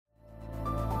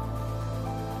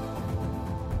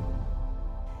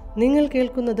നിങ്ങൾ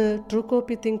കേൾക്കുന്നത് true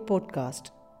copy think podcast.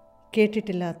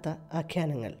 കേട്ടിട്ടില്ലാത്ത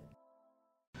ആഖ്യാനങ്ങൾ.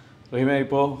 റഹീമ,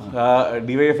 ഇപ്പോൾ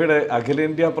ഡിവൈഎഫ്ഐയുടെ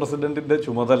അഖിലേന്ത്യാ പ്രസിഡന്റിൻ്റെ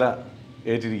ചുമതല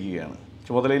ഏറ്റിരിക്കുകയാണ്,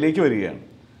 ചുമതലയിലേക്ക് വരികയാണ്.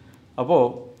 അപ്പോൾ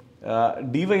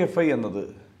ഡിവൈഎഫ്ഐ എന്നത്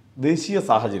ദേശീയ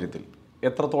സാഹചര്യത്തിൽ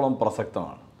എത്രത്തോളം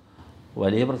പ്രസക്തമാണ്?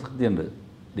 വലിയ പ്രസക്തിയുണ്ട്.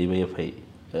 ഡിവൈഎഫ്ഐ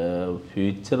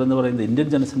ഫ്യൂച്ചർ എന്ന് പറയുന്നത് ഇന്ത്യൻ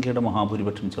ജനസംഖ്യയുടെ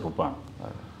മഹാഭൂരിപക്ഷം ചെറുപ്പമാണ്.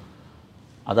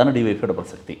 അതാണ് ഡിവൈഎഫ്ഐയുടെ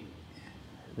പ്രസക്തി.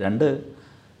 രണ്ട്,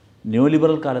 ന്യൂ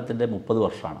ലിബറൽ കാലത്തിൻ്റെ 30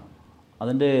 വർഷമാണ്.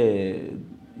 അതിൻ്റെ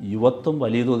യുവത്വം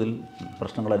വലിയ തോതിൽ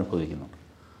പ്രശ്നങ്ങൾ അനുഭവിക്കുന്നുണ്ട്.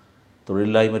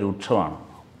 തൊഴിലില്ലായ്മ രൂക്ഷമാണ്.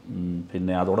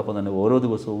 പിന്നെ അതോടൊപ്പം തന്നെ ഓരോ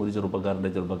ദിവസവും ഒരു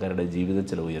ചെറുപ്പക്കാരുടെ ജീവിത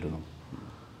ചെലവ് ഉയരുന്നു.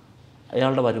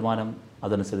 അയാളുടെ വരുമാനം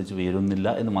അതനുസരിച്ച് ഉയരുന്നില്ല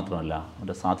എന്ന് മാത്രമല്ല,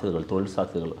 അവൻ്റെ സാധ്യതകൾ, തൊഴിൽ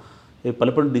സാധ്യതകൾ.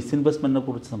 പലപ്പോഴും ഡിസ്ഇൻവെസ്റ്റ്മെൻറ്റിനെ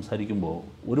കുറിച്ച് സംസാരിക്കുമ്പോൾ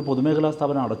ഒരു പൊതുമേഖലാ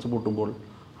സ്ഥാപനം അടച്ചുപൂട്ടുമ്പോൾ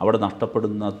അവിടെ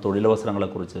നഷ്ടപ്പെടുന്ന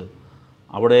തൊഴിലവസരങ്ങളെക്കുറിച്ച്,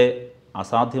 അവിടെ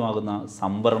അസാധ്യമാകുന്ന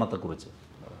സംവരണത്തെക്കുറിച്ച്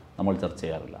നമ്മൾ ചർച്ച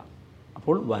ചെയ്യാറില്ല.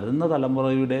 അപ്പോൾ വരുന്ന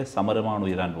തലമുറയുടെ സമരമാണ്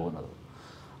ഉയരാൻ പോകുന്നത്.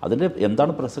 അതിൻ്റെ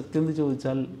എന്താണ് പ്രസക്തി എന്ന്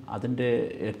ചോദിച്ചാൽ, അതിൻ്റെ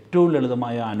ഏറ്റവും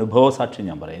ലളിതമായ അനുഭവ സാക്ഷ്യം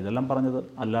ഞാൻ പറയാം. ഇതെല്ലാം പറഞ്ഞത്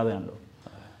അല്ലാതെയാണല്ലോ.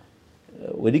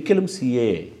 ഒരിക്കലും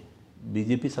CAA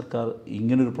BJP സർക്കാർ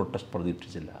ഇങ്ങനൊരു പ്രൊട്ടസ്റ്റ്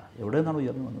പ്രതീക്ഷിച്ചില്ല. എവിടെ നിന്നാണ്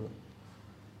ഉയർന്നു വന്നത്?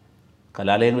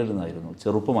 കലാലയങ്ങളിൽ നിന്നായിരുന്നു,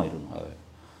 ചെറുപ്പമായിരുന്നു.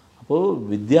 അപ്പോൾ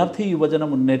വിദ്യാർത്ഥി യുവജന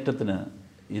മുന്നേറ്റത്തിന്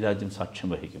ഈ രാജ്യം സാക്ഷ്യം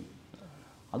വഹിക്കും.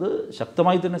 അത്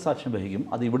ശക്തമായി തന്നെ സാക്ഷ്യം വഹിക്കും.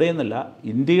 അത് ഇവിടെ നിന്നല്ല,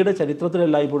 ഇന്ത്യയുടെ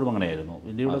ചരിത്രത്തിലെല്ലായ്പ്പോഴും അങ്ങനെയായിരുന്നു.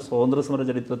 ഇന്ത്യയുടെ സ്വാതന്ത്ര്യ സമര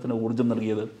ചരിത്രത്തിന് ഊർജ്ജം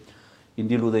നൽകിയത്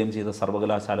ഇന്ത്യയിൽ ഉദയം ചെയ്ത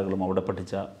സർവകലാശാലകളും അവിടെ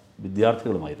പഠിച്ച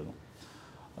വിദ്യാർത്ഥികളുമായിരുന്നു.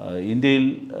 ഇന്ത്യയിൽ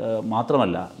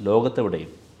മാത്രമല്ല,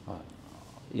 ലോകത്തെവിടെയും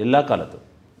എല്ലാ കാലത്തും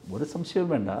ഒരു സംശയവും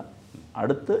വേണ്ട,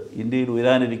 അടുത്ത് ഇന്ത്യയിൽ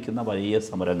ഉയരാനിരിക്കുന്ന വലിയ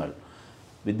സമരങ്ങൾ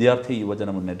വിദ്യാർത്ഥി യുവജന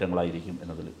മുന്നേറ്റങ്ങളായിരിക്കും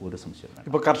എന്നതിൽ ഒരു സംശയമില്ല.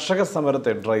 ഇപ്പോൾ കർഷക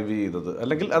സമരത്തെ ഡ്രൈവ് ചെയ്തത്,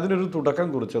 അല്ലെങ്കിൽ അതിനൊരു തുടക്കം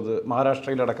കുറിച്ചത്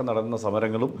മഹാരാഷ്ട്രയിലടക്കം നടന്ന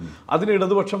സമരങ്ങളും അതിന്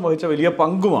ഇടതുപക്ഷം വഹിച്ച വലിയ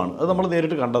പങ്കുമാണ്. അത് നമ്മൾ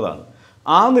നേരിട്ട് കണ്ടതാണ്.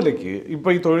 ആ നിലയ്ക്ക്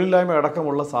ഇപ്പോൾ ഈ തൊഴിലില്ലായ്മ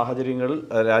അടക്കമുള്ള സാഹചര്യങ്ങൾ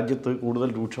രാജ്യത്ത്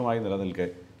കൂടുതൽ രൂക്ഷമായി നിലനിൽക്കെ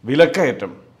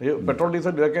വിലക്കയറ്റം, പെട്രോൾ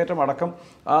ഡീസൽ വിലക്കയറ്റം അടക്കം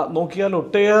നോക്കിയാൽ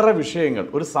ഒട്ടേറെ വിഷയങ്ങൾ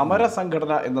ഒരു സമര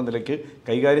സംഘടന എന്ന നിലയ്ക്ക്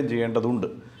കൈകാര്യം ചെയ്യേണ്ടതുണ്ട്.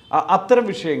 അത്തരം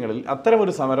വിഷയങ്ങളിൽ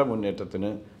അത്തരമൊരു സമര മുന്നേറ്റത്തിന്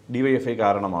ഡിവൈഎഫ്ഐ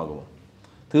കാരണമാകുമോ?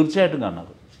 തീർച്ചയായിട്ടും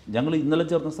കാണാറ്. ഞങ്ങൾ ഇന്നലെ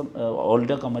ചേർന്ന ഓൾ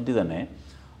ഇന്ത്യ കമ്മിറ്റി തന്നെ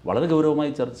വളരെ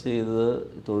ഗൗരവമായി ചർച്ച ചെയ്തത്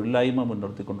തൊഴിലില്ലായ്മ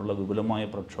മുൻനിർത്തിക്കൊണ്ടുള്ള വിപുലമായ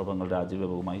പ്രക്ഷോഭങ്ങൾ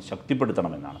രാജ്യവ്യാപകമായി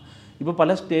ശക്തിപ്പെടുത്തണമെന്നാണ്. ഇപ്പോൾ പല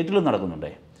സ്റ്റേറ്റിലും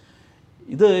നടക്കുന്നുണ്ടേ.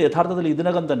 ഇത് യഥാർത്ഥത്തിൽ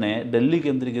ഇതിനകം തന്നെ ഡൽഹി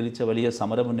കേന്ദ്രീകരിച്ച വലിയ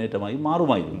സമരമുന്നേറ്റമായി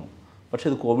മാറുമായിരുന്നു. പക്ഷേ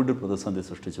ഇത് കോവിഡ് പ്രതിസന്ധി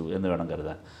സൃഷ്ടിച്ചു എന്ന് വേണം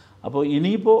കരുതാൻ. അപ്പോൾ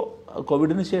ഇനിയിപ്പോൾ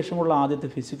കോവിഡിന് ശേഷമുള്ള ആദ്യത്തെ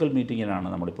ഫിസിക്കൽ മീറ്റിങ്ങിനാണ്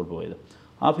നമ്മളിപ്പോൾ പോയത്.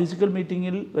 ആ ഫിസിക്കൽ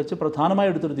മീറ്റിങ്ങിൽ വെച്ച് പ്രധാനമായി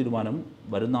എടുത്തൊരു തീരുമാനം,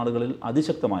 വരുന്ന ആളുകളിൽ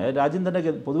അതിശക്തമായ രാജ്യം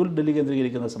തന്നെ പൊതുവിൽ ഡൽഹി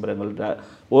കേന്ദ്രീകരിക്കുന്ന സമരങ്ങൾ,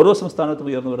 ഓരോ സംസ്ഥാനത്തും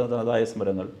ഉയർന്നു വരുന്ന തനതായ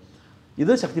സമരങ്ങൾ,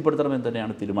 ഇത് ശക്തിപ്പെടുത്തണമെന്ന്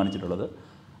തന്നെയാണ് തീരുമാനിച്ചിട്ടുള്ളത്.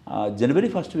 ജനുവരി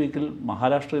ഫസ്റ്റ് വീക്കിൽ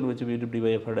മഹാരാഷ്ട്രയിൽ വെച്ച്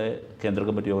ഡിവൈഎഫ്ഐയുടെ കേന്ദ്ര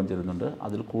കമ്മിറ്റി യോഗം ചേരുന്നുണ്ട്.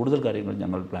 അതിൽ കൂടുതൽ കാര്യങ്ങൾ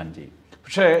ഞങ്ങൾ പ്ലാൻ ചെയ്യും.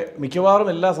 പക്ഷേ മിക്കവാറും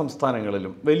എല്ലാ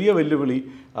സംസ്ഥാനങ്ങളിലും വലിയ വെല്ലുവിളി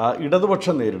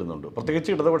ഇടതുപക്ഷം നേരിടുന്നുണ്ട്. പ്രത്യേകിച്ച്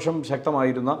ഇടതുപക്ഷം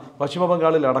ശക്തമായിരുന്ന പശ്ചിമ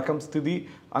ബംഗാളിലടക്കം സ്ഥിതി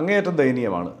അങ്ങേയറ്റം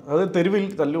ദയനീയമാണ്. അത് തെരുവിൽ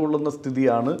തല്ലുകൊള്ളുന്ന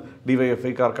സ്ഥിതിയാണ്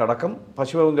ഡിവൈഎഫ്ഐക്കാർക്കടക്കം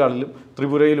പശ്ചിമ ബംഗാളിലും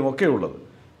ത്രിപുരയിലുമൊക്കെ ഉള്ളത്.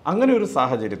 അങ്ങനെ ഒരു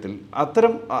സാഹചര്യത്തിൽ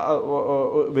അത്തരം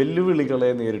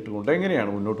വെല്ലുവിളികളെ നേരിട്ടുകൊണ്ട് എങ്ങനെയാണ്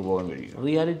മുന്നോട്ട് പോകാൻ കഴിയുക?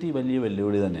 റിയാലിറ്റി വലിയ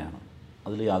വെല്ലുവിളി തന്നെയാണ്,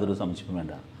 അതിൽ യാതൊരു സംശയവും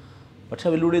വേണ്ട. പക്ഷേ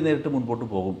വെല്ലുവിളി നേരിട്ട് മുൻപോട്ട്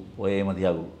പോയേ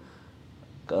മതിയാകൂ.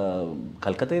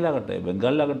 കൽക്കത്തയിലാകട്ടെ,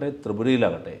 ബംഗാളിലാകട്ടെ,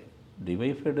 ത്രിപുരയിലാകട്ടെ,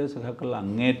 ഡിവൈഎഫ്ഐയുടെ സഖാക്കൾ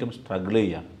അങ്ങേയറ്റം സ്ട്രഗിൾ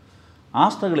ചെയ്യാണ്. ആ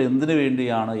സ്ട്രഗിൾ എന്തിനു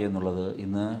വേണ്ടിയാണ് എന്നുള്ളത്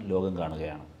ഇന്ന് ലോകം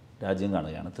കാണുകയാണ്, രാജ്യം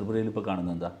കാണുകയാണ്. ത്രിപുരയിൽ ഇപ്പോൾ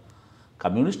കാണുന്നത് എന്താ?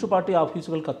 കമ്മ്യൂണിസ്റ്റ് പാർട്ടി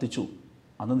ഓഫീസുകൾ കത്തിച്ചു.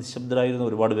 അന്ന് നിശബ്ദരായിരുന്ന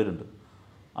ഒരുപാട് പേരുണ്ട്,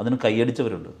 അതിന്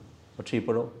കൈയടിച്ചവരുണ്ട്. പക്ഷേ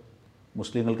ഇപ്പോഴോ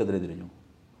മുസ്ലിങ്ങൾക്കെതിരെ തിരിഞ്ഞു,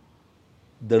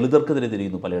 ദളിതർക്കെതിരെ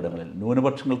തിരിയുന്നു, പലയിടങ്ങളിൽ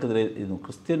ന്യൂനപക്ഷങ്ങൾക്കെതിരെ തിരിയുന്നു,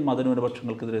 ക്രിസ്ത്യൻ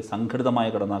മതന്യൂനപക്ഷങ്ങൾക്കെതിരെ സംഘടിതമായ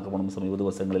കടന്നാക്രമണം സമീപ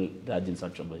ദിവസങ്ങളിൽ രാജ്യം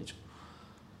സാക്ഷ്യം വഹിച്ചു.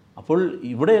 അപ്പോൾ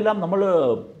ഇവിടെയെല്ലാം നമ്മൾ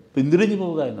പിന്തിരിഞ്ഞു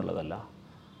പോവുക എന്നുള്ളതല്ല,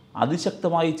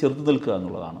 അതിശക്തമായി ചെറുത്തു നിൽക്കുക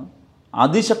എന്നുള്ളതാണ്.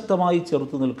 അതിശക്തമായി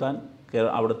ചെറുത്തു നിൽക്കാൻ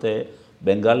അവിടുത്തെ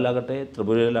ബംഗാളിലാകട്ടെ,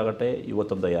 ത്രിപുരയിലാകട്ടെ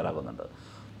യുവത്വം തയ്യാറാകുന്നുണ്ട്.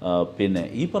 പിന്നെ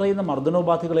ഈ പറയുന്ന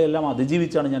മർദ്ദനോപാധികളെല്ലാം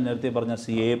അതിജീവിച്ചാണ് ഞാൻ നേരത്തെ പറഞ്ഞ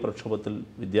CAA പ്രക്ഷോഭത്തിൽ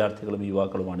വിദ്യാർത്ഥികളും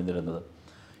യുവാക്കളും അണിനിരുന്നത്.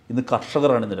 ഇന്ന്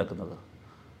കർഷകർ അണിനിരക്കുന്നത്.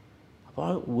 അപ്പോൾ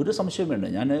ഒരു സംശയം വേണ്ട.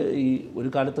 ഞാൻ ഈ ഒരു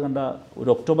കാലത്ത് കണ്ട ഒരു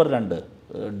ഒക്ടോബർ 2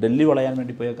 ഡൽഹി വളയാൻ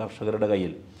വേണ്ടി പോയ കർഷകരുടെ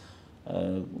കയ്യിൽ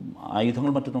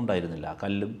ആയുധങ്ങൾ മറ്റൊന്നും ഉണ്ടായിരുന്നില്ല,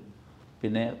 കല്ലും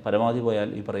പിന്നെ പരമാവധി പോയാൽ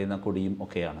ഈ പറയുന്ന കൊടിയും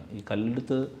ഒക്കെയാണ്. ഈ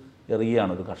കല്ലെടുത്ത്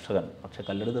എറിയുകയാണ് ഒരു കർഷകൻ. പക്ഷേ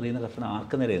കല്ലെടുത്ത് എറിയുന്ന കർഷകൻ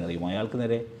ആർക്ക് നേരെ എന്നറിയും? അയാൾക്ക്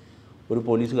നേരെ ഒരു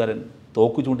പോലീസുകാരൻ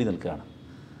തോക്ക് ചൂണ്ടി നിൽക്കുകയാണ്.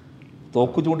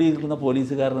 തോക്ക് ചൂണ്ടി നിൽക്കുന്ന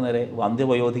പോലീസുകാരന് നേരെ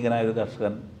വന്ധ്യവയോധികനായ ഒരു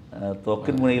കർഷകൻ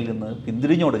തോക്കിൻ മുനയിൽ നിന്ന്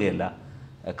പിന്തിരിഞ്ഞോടുകയല്ല,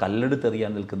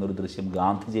 കല്ലെടുത്തെറിയാൻ നിൽക്കുന്ന ഒരു ദൃശ്യം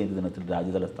ഗാന്ധി ജയന്തി ദിനത്തിൽ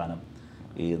രാജ്യതലസ്ഥാനം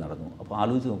നടന്നു. അപ്പോൾ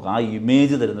ആലോചിച്ച് നോക്കും, ആ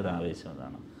ഇമേജ് തരുന്നൊരു ആവേശം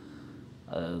അതാണ്.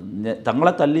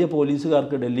 തങ്ങളെ തല്ലിയ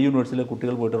പോലീസുകാർക്ക് ഡൽഹി യൂണിവേഴ്സിറ്റിയിലെ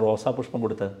കുട്ടികൾ പോയിട്ട് റോസാപുഷ്പം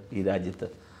കൊടുത്ത് ഈ രാജ്യത്ത്.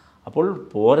 അപ്പോൾ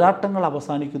പോരാട്ടങ്ങൾ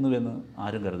അവസാനിക്കുന്നുവെന്ന്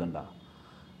ആരും കരുതണ്ട.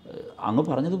 അങ്ങ്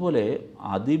പറഞ്ഞതുപോലെ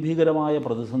അതിഭീകരമായ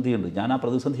പ്രതിസന്ധിയുണ്ട്. ഞാൻ ആ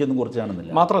പ്രതിസന്ധിയൊന്നും കുറച്ച്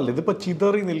കാണുന്നില്ല. മാത്രമല്ല, ഇതിപ്പോൾ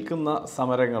ചിതറി നിൽക്കുന്ന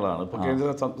സമരങ്ങളാണ്. ഇപ്പോൾ കേന്ദ്ര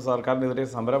സർക്കാരിനെതിരെ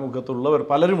സമരമുഖത്തുള്ളവർ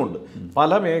പലരുമുണ്ട്,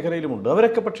 പല മേഖലയിലുമുണ്ട്.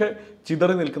 അവരൊക്കെ പക്ഷേ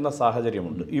ചിതറി നിൽക്കുന്ന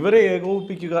സാഹചര്യമുണ്ട്. ഇവരെ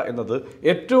ഏകോപിപ്പിക്കുക എന്നത്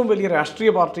ഏറ്റവും വലിയ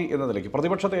രാഷ്ട്രീയ പാർട്ടി എന്ന നിലയ്ക്ക്,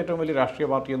 പ്രതിപക്ഷത്തെ ഏറ്റവും വലിയ രാഷ്ട്രീയ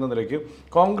പാർട്ടി എന്ന നിലയ്ക്ക്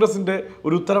കോൺഗ്രസിൻ്റെ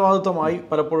ഒരു ഉത്തരവാദിത്വമായി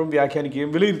പലപ്പോഴും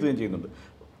വ്യാഖ്യാനിക്കുകയും വിലയിരുത്തുകയും ചെയ്യുന്നുണ്ട്.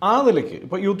 ആ നിലയ്ക്ക്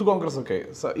ഇപ്പോൾ യൂത്ത് കോൺഗ്രസ് ഒക്കെ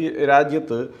ഈ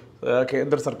രാജ്യത്ത്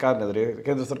കേന്ദ്ര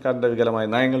സർക്കാരിൻ്റെ വികലമായ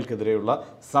നയങ്ങൾക്കെതിരെയുള്ള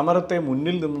സമരത്തെ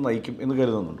മുന്നിൽ നിന്ന് നയിക്കും എന്ന്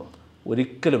കരുതുന്നുണ്ടോ?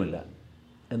 ഒരിക്കലുമില്ല.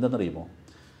 എന്തെന്നറിയുമോ,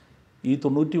 ഈ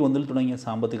 91 തുടങ്ങിയ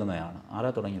സാമ്പത്തിക നയമാണ്.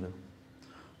 ആരാ തുടങ്ങിയത്?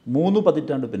 3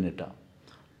 പതിറ്റാണ്ട് പിന്നിട്ട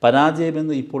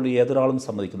പരാജയമെന്ന് ഇപ്പോൾ ഏതൊരാളും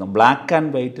സമ്മതിക്കുന്നു. ബ്ലാക്ക്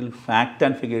ആൻഡ് വൈറ്റിൽ ഫാക്റ്റ്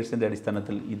ആൻഡ് ഫിഗേഴ്സിൻ്റെ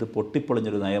അടിസ്ഥാനത്തിൽ ഇത്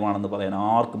പൊട്ടിപ്പൊളിഞ്ഞൊരു നയമാണെന്ന് പറയാൻ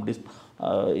ആർക്കും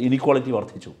ഇനിക്വാളിറ്റി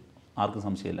വർദ്ധിച്ചു, ആർക്കും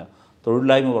സംശയമില്ല.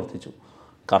 തൊഴിലില്ലായ്മ വർദ്ധിച്ചു,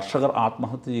 കർഷകർ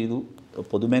ആത്മഹത്യ ചെയ്തു,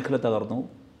 പൊതുമേഖല തകർന്നു,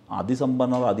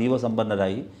 അതിസമ്പന്നർ അതീവ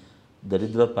സമ്പന്നരായി,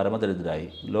 ദരിദ്രർ പരമദരിദ്രരായി.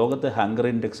 ലോകത്തെ ഹംഗർ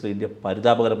ഇൻഡെക്സിൽ ഇന്ത്യ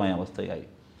പരിതാപകരമായ അവസ്ഥയായി.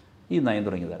 ഈ നയം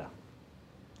തുടങ്ങിയതരാം.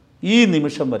 ഈ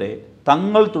നിമിഷം വരെ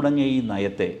തങ്ങൾ തുടങ്ങിയ ഈ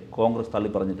നയത്തെ കോൺഗ്രസ്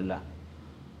തള്ളി പറഞ്ഞിട്ടില്ല.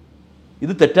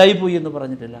 ഇത് തെറ്റായിപ്പോയി എന്ന്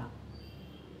പറഞ്ഞിട്ടില്ല.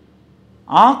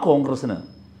 ആ കോൺഗ്രസ്സിന്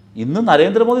ഇന്ന്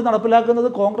നരേന്ദ്രമോദി നടപ്പിലാക്കുന്നത്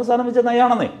കോൺഗ്രസ് ആരംഭിച്ച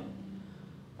നയമാണെന്നേ.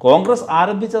 കോൺഗ്രസ്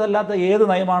ആരംഭിച്ചതല്ലാത്ത ഏത്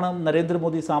നയമാണ്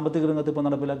നരേന്ദ്രമോദി സാമ്പത്തിക രംഗത്ത് ഇപ്പോൾ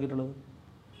നടപ്പിലാക്കിയിട്ടുള്ളത്?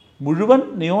 മുഴുവൻ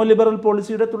നിയോ ലിബറൽ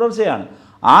പോളിസിയുടെ തുടർച്ചയാണ്.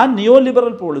 ആ നിയോ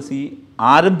ലിബറൽ പോളിസി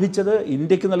ആരംഭിച്ചത്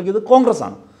ഇന്ത്യക്ക് നൽകിയത്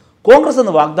കോൺഗ്രസ്സാണ്. കോൺഗ്രസ്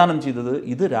എന്ന് വാഗ്ദാനം ചെയ്തത്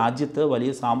ഇത് രാജ്യത്ത്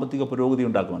വലിയ സാമ്പത്തിക പുരോഗതി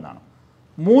ഉണ്ടാക്കുമെന്നാണ്.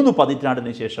 3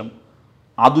 പതിറ്റാണ്ടിന് ശേഷം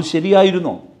അത്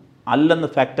ശരിയായിരുന്നോ അല്ലെന്ന്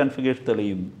ഫാക്റ്റ് ആൻഡ് ഫിഗേഴ്സ്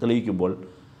തെളിയിക്കുമ്പോൾ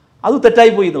അത്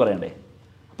തെറ്റായിപ്പോയി എന്ന് പറയണ്ടേ?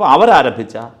 അപ്പോൾ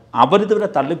അവരാരംഭിച്ച, അവരിതുവരെ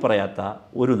തള്ളിപ്പറയാത്ത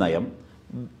ഒരു നയം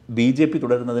BJP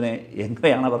തുടരുന്നതിനെ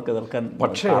എങ്ങനെയാണ് അവർക്ക് എതിർക്കാൻ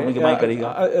ധാർമ്മികമായി കഴിയുക?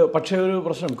 പക്ഷേ ഒരു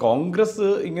പ്രശ്നം, കോൺഗ്രസ്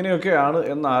ഇങ്ങനെയൊക്കെയാണ്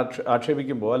എന്ന്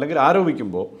ആക്ഷേപിക്കുമ്പോൾ അല്ലെങ്കിൽ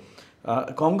ആരോപിക്കുമ്പോൾ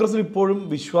കോൺഗ്രസിൽ ഇപ്പോഴും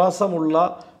വിശ്വാസമുള്ള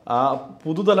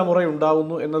പുതുതലമുറ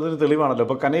ഉണ്ടാകുന്നു എന്നതിന് തെളിവാണല്ലോ.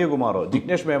 ഇപ്പോൾ കനയ്യകുമാറോ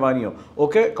ജിഗ്നേഷ് മേവാനിയോ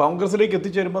ഒക്കെ കോൺഗ്രസിലേക്ക്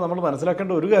എത്തിച്ചേരുമ്പോൾ നമ്മൾ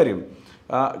മനസ്സിലാക്കേണ്ട ഒരു കാര്യം,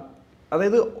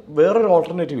 അതായത് വേറൊരു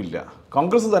ഓൾട്ടർനേറ്റീവ് ഇല്ല.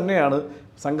 കോൺഗ്രസ് തന്നെയാണ്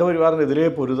സംഘപരിവാറിനെതിരെ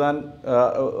പൊരുതാൻ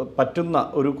പറ്റുന്ന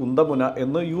ഒരു കുന്തമുന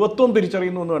എന്ന് യുവത്വം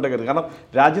തിരിച്ചറിയുന്നു എന്ന് വേണ്ട കരുത്. കാരണം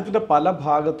രാജ്യത്തിൻ്റെ പല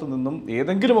ഭാഗത്തു നിന്നും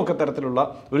ഏതെങ്കിലുമൊക്കെ തരത്തിലുള്ള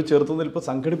ഒരു ചെറുത്തുനിൽപ്പ്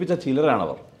സംഘടിപ്പിച്ച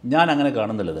ചിലരാണവർ. ഞാൻ അങ്ങനെ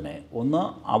കാണുന്നില്ല ഇതിനെ. ഒന്ന്,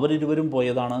 അവരിരുവരും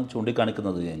പോയതാണ്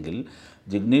ചൂണ്ടിക്കാണിക്കുന്നത് എങ്കിൽ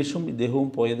ജിഗ്നേഷും ഇദ്ദേഹവും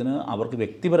പോയതിന് അവർക്ക്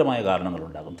വ്യക്തിപരമായ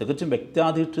കാരണങ്ങളുണ്ടാകും. തികച്ചും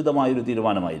വ്യക്തിയാധിഷ്ഠിതമായൊരു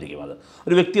തീരുമാനമായിരിക്കും അത്.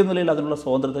 ഒരു വ്യക്തി എന്ന നിലയിൽ അതിനുള്ള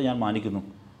സ്വാതന്ത്ര്യത്തെ ഞാൻ മാനിക്കുന്നു.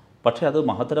 പക്ഷേ അത്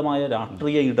മഹത്തരമായ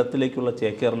രാഷ്ട്രീയ ഇടത്തിലേക്കുള്ള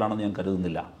ചേക്കേറലാണെന്ന് ഞാൻ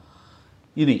കരുതുന്നില്ല.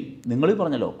 ഇനി നിങ്ങൾ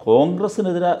പറഞ്ഞല്ലോ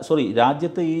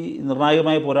രാജ്യത്തെ ഈ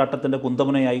നിർണായകമായ പോരാട്ടത്തിൻ്റെ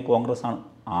കുന്തമുനയായി കോൺഗ്രസ്സാണ്.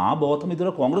 ആ ബോധം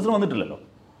ഇതുവരെ കോൺഗ്രസ്സിന് വന്നിട്ടില്ലല്ലോ.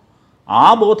 ആ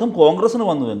ബോധം കോൺഗ്രസ്സിന്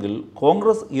വന്നുവെങ്കിൽ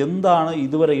കോൺഗ്രസ് എന്താണ്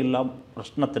ഇതുവരെയുള്ള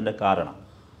പ്രശ്നത്തിൻ്റെ കാരണം?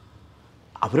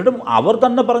 അവർ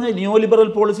തന്നെ പറഞ്ഞ നിയോ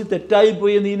ലിബറൽ പോളിസി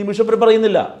തെറ്റായിപ്പോയി എന്ന് ഈ നിമിഷം വരെ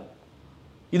പറയുന്നില്ല,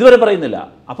 ഇതുവരെ പറയുന്നില്ല.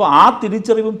 അപ്പോൾ ആ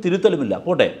തിരിച്ചറിവും തിരുത്തലുമില്ല.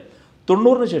 പോട്ടെ,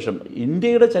 90-ന് ശേഷം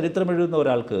ഇന്ത്യയുടെ ചരിത്രം എഴുതുന്ന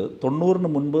ഒരാൾക്ക് 90-ന്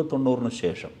മുൻപ് 90-ന്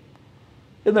ശേഷം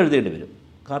എന്നെഴുതേണ്ടി വരും.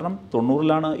 കാരണം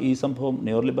 90-ലാണ് ഈ സംഭവം,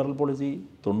 നിയോ ലിബറൽ പോളിസി.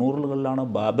 90-കളിലാണ്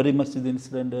ബാബരി മസ്ജിദ്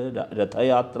ഇൻസിഡൻറ്റ്,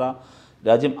 രഥയാത്ര,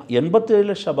 രാജ്യം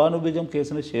 87-ലെ ഷബാനു ബീഗം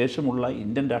കേസിന് ശേഷമുള്ള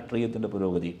ഇന്ത്യൻ രാഷ്ട്രീയത്തിൻ്റെ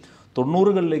പുരോഗതി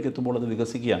 90-കളിലേക്ക് എത്തുമ്പോൾ അത്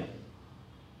വികസിക്കുകയാണ്.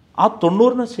 ആ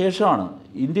 90-ന് ശേഷമാണ്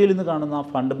ഇന്ത്യയിൽ നിന്ന്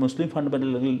കാണുന്ന മുസ്ലിം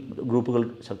ഫണ്ടമെൻ്റൽ ഗ്രൂപ്പുകൾ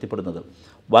ശക്തിപ്പെടുന്നത്,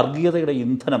 വർഗീയതയുടെ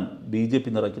ഇന്ധനം BJP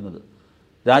നിറയ്ക്കുന്നത്,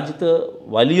 രാജ്യത്ത്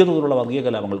വലിയ തോതിലുള്ള വർഗീയ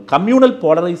കലാപങ്ങൾ, കമ്മ്യൂണൽ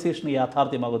പോളറൈസേഷൻ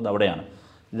യാഥാർത്ഥ്യമാകുന്നത് അവിടെയാണ്.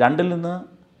 2-ൽ നിന്ന്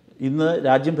ഇന്ന്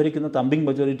രാജ്യം ഭരിക്കുന്ന തമ്പിങ്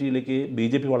മെജോറിറ്റിയിലേക്ക്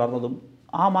BJP വളർന്നതും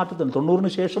ആ മാറ്റത്തിന് 90-ന്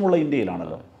ശേഷമുള്ള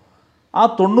ഇന്ത്യയിലാണല്ലോ. ആ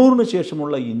 90-ന്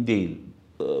ശേഷമുള്ള ഇന്ത്യയിൽ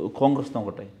കോൺഗ്രസ്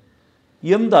നോക്കട്ടെ,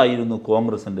 എന്തായിരുന്നു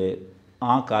കോൺഗ്രസിൻ്റെ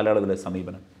ആ കാലയളവിലെ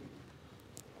സമീപനം?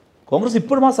 കോൺഗ്രസ്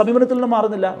ഇപ്പോഴും ആ സമീപനത്തിൽ നിന്ന്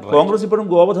മാറുന്നില്ല. കോൺഗ്രസ് ഇപ്പോഴും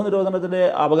ഗോവധ നിരോധനത്തിൻ്റെ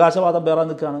അവകാശവാദം പേറാൻ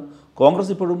നിൽക്കുകയാണ്.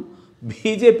 കോൺഗ്രസ് ഇപ്പോഴും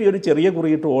BJP ഒരു ചെറിയ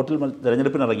കുറിയിട്ട് വോട്ടിൽ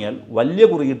തിരഞ്ഞെടുപ്പിനിറങ്ങിയാൽ വലിയ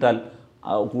കുറിയിട്ടാൽ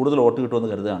കൂടുതൽ വോട്ട് കിട്ടുമെന്ന്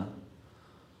കരുതുകയാണ്.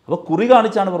 അപ്പോൾ കുറി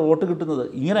കാണിച്ചാണ് ഇവർ വോട്ട് കിട്ടുന്നത്.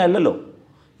 ഇങ്ങനെയല്ലല്ലോ.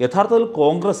 യഥാർത്ഥത്തിൽ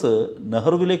കോൺഗ്രസ്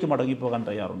നെഹ്റുവിലേക്ക് മടങ്ങിപ്പോകാൻ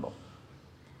തയ്യാറുണ്ടോ?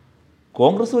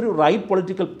 കോൺഗ്രസ് ഒരു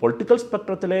പൊളിറ്റിക്കൽ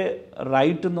സ്പെക്ട്രത്തിലെ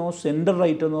റൈറ്റ് എന്നോ സെൻറ്റർ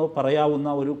റൈറ്റ് എന്നോ പറയാവുന്ന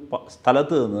ഒരു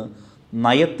സ്ഥലത്ത് നിന്ന്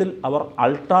നയത്തിൽ അവർ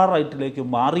അൾട്രാ റൈറ്റിലേക്ക്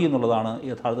മാറി എന്നുള്ളതാണ്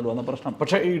യഥാർത്ഥത്തിൽ വന്ന പ്രശ്നം.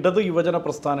 പക്ഷേ ഇടത് യുവജന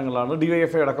പ്രസ്ഥാനങ്ങളാണ്,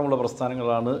 DYFI അടക്കമുള്ള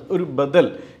പ്രസ്ഥാനങ്ങളാണ് ഒരു ബദൽ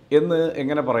എന്ന്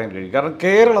എങ്ങനെ പറയാൻ കഴിയും? കാരണം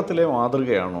കേരളത്തിലെ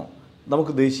മാതൃകയാണോ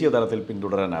നമുക്ക് ദേശീയ തലത്തിൽ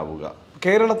പിന്തുടരാനാവുക?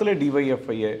 കേരളത്തിലെ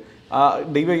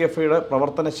DYFIയുടെ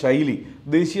പ്രവർത്തന ശൈലി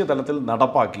ദേശീയ തലത്തിൽ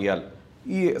നടപ്പാക്കിയാൽ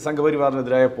ഈ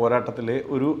സംഘപരിവാറിനെതിരായ പോരാട്ടത്തിലെ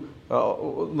ഒരു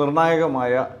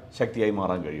നിർണായകമായ ശക്തിയായി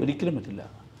മാറാൻ കഴിയും? ഒരിക്കലും പറ്റില്ല.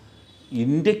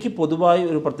 ഇന്ത്യക്ക് പൊതുവായി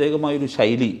ഒരു പ്രത്യേകമായൊരു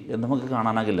ശൈലി എന്ന് നമുക്ക്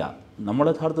കാണാനാകില്ല. നമ്മൾ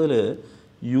യഥാർത്ഥത്തിൽ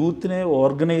യൂത്തിനെ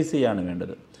ഓർഗനൈസ് ചെയ്യാണ്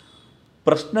വേണ്ടത്.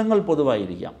 പ്രശ്നങ്ങൾ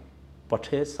പൊതുവായിരിക്കാം,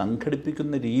 പക്ഷേ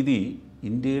സംഘടിപ്പിക്കുന്ന രീതി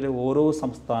ഇന്ത്യയിലെ ഓരോ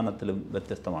സംസ്ഥാനത്തിലും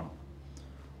വ്യത്യസ്തമാണ്.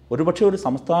 ഒരുപക്ഷെ ഒരു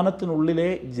സംസ്ഥാനത്തിനുള്ളിലെ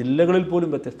ജില്ലകളിൽ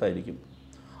പോലും വ്യത്യസ്തമായിരിക്കും.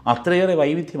 അത്രയേറെ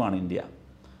വൈവിധ്യമാണ് ഇന്ത്യ.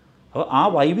 അപ്പോൾ ആ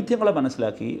വൈവിധ്യങ്ങളെ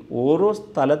മനസ്സിലാക്കി ഓരോ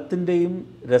സ്ഥലത്തിൻ്റെയും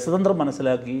രസതന്ത്രം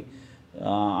മനസ്സിലാക്കി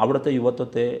അവിടുത്തെ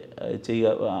യുവത്വത്തെ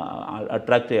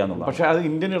അട്രാക്ട് ചെയ്യാന്നുള്ളത്. പക്ഷേ അത്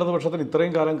ഇന്ത്യൻ ഇടതുപക്ഷത്തിന്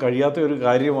ഇത്രയും കാലം കഴിയാത്ത ഒരു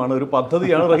കാര്യമാണ്, ഒരു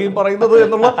പദ്ധതിയാണ് റഹീം പറയുന്നത്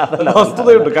എന്നുള്ള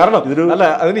വസ്തുതയുണ്ട്. കാരണം അല്ല,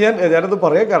 അതിന് ഞാനത്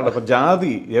പറയാൻ കാരണം ഇപ്പം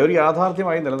ജാതി ഒരു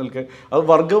യാഥാർത്ഥ്യമായി നിലനിൽക്കെ, അത്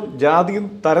വർഗം ജാതിയും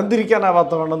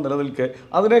തരംതിരിക്കാനാവാത്തവണ്ണം നിലനിൽക്കെ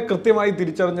അതിനെ കൃത്യമായി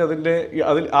തിരിച്ചറിഞ്ഞ്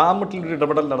അതിൽ ആ മട്ടിലൊരു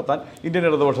ഇടപെടൽ നടത്താൻ ഇന്ത്യൻ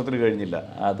ഇടതുപക്ഷത്തിന് കഴിഞ്ഞില്ല.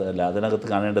 അതല്ല, അതിനകത്ത്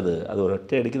കാണേണ്ടത് അത്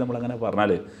ഒരൊറ്റയടിക്ക് നമ്മളങ്ങനെ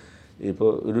പറഞ്ഞാൽ ഇപ്പോൾ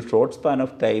ഒരു ഷോർട്ട് സ്പാൻ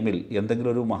ഓഫ് ടൈമിൽ എന്തെങ്കിലും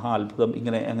ഒരു മഹാ അത്ഭുതം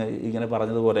ഇങ്ങനെ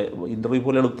പറഞ്ഞതുപോലെ ഇൻ്റർവ്യൂ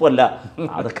പോലെ എളുപ്പമല്ല.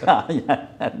 അതൊക്കെ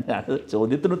ഞാൻ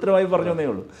ചോദ്യത്തിന് ഉത്തരമായി പറഞ്ഞേ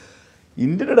ഉള്ളൂ.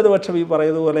 ഇന്ത്യൻ ഇടതുപക്ഷം ഈ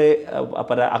പറയുന്നതുപോലെ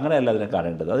അങ്ങനെയല്ല അതിനെ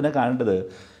കാണേണ്ടത്.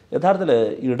 യഥാർത്ഥത്തിൽ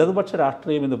ഇടതുപക്ഷ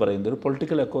രാഷ്ട്രീയം എന്ന് പറയുന്നത് ഒരു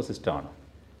പൊളിറ്റിക്കൽ എക്കോസിസ്റ്റമാണ്.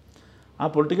 ആ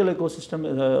പൊളിറ്റിക്കൽ എക്കോസിസ്റ്റം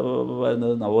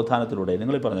നവോത്ഥാനത്തിലൂടെ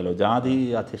നിങ്ങൾ പറഞ്ഞല്ലോ, ജാതി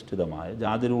അധിഷ്ഠിതമായ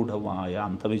ജാതിരൂഢമായ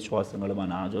അന്ധവിശ്വാസങ്ങളും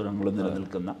അനാചാരങ്ങളും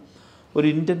നിലനിൽക്കുന്ന ഒരു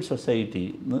ഇന്ത്യൻ സൊസൈറ്റി,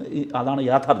 അതാണ്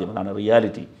യാഥാർത്ഥ്യം, അതാണ്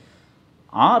റിയാലിറ്റി.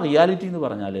 ആ റിയാലിറ്റി എന്ന്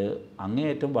പറഞ്ഞാൽ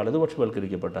അങ്ങേയറ്റം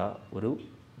വലതുപക്ഷവൽക്കരിക്കപ്പെട്ട ഒരു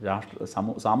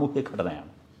സാമൂഹ്യ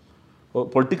ഘടനയാണ്.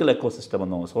 പൊളിറ്റിക്കൽ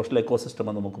എക്കോസിസ്റ്റമെന്നോ സോഷ്യൽ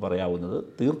എക്കോസിസ്റ്റമെന്നോ നമുക്ക് പറയാവുന്നത്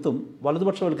തീർത്തും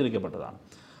വലതുപക്ഷവൽക്കരിക്കപ്പെട്ടതാണ്.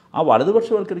 ആ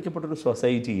വലതുപക്ഷവൽക്കരിക്കപ്പെട്ടൊരു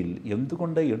സൊസൈറ്റിയിൽ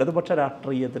എന്തുകൊണ്ട് ഇടതുപക്ഷ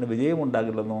രാഷ്ട്രീയത്തിന്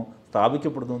വിജയമുണ്ടാകില്ലെന്നോ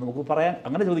സ്ഥാപിക്കപ്പെടുന്നു നമുക്ക് പറയാൻ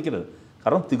അങ്ങനെ ചോദിക്കരുത്.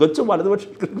 കാരണം തികച്ചും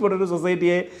വലതുപക്ഷവൽക്കരിക്കപ്പെട്ടൊരു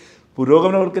സൊസൈറ്റിയെ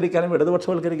പുരോഗമനവൽക്കരിക്കാനും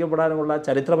ഇടതുപക്ഷവൽക്കരിക്കപ്പെടാനുമുള്ള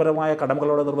ചരിത്രപരമായ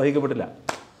കടമകളോടെ നിർവഹിക്കപ്പെട്ടില്ല.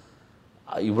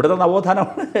 ഇവിടുത്തെ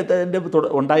നവോത്ഥാനത്തിൻ്റെ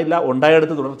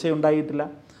ഉണ്ടായെടുത്ത് തുടർച്ചയുണ്ടായിട്ടില്ല.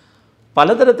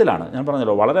 പലതരത്തിലാണ്, ഞാൻ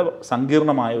പറഞ്ഞല്ലോ, വളരെ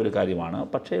സങ്കീർണമായ ഒരു കാര്യമാണ്.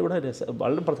 പക്ഷേ ഇവിടെ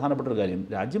വളരെ പ്രധാനപ്പെട്ട ഒരു കാര്യം,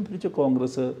 രാജ്യം ഭരിച്ച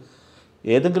കോൺഗ്രസ്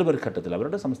ഏതെങ്കിലും ഒരു ഘട്ടത്തിൽ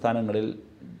അവരുടെ സംസ്ഥാനങ്ങളിൽ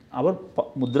അവർ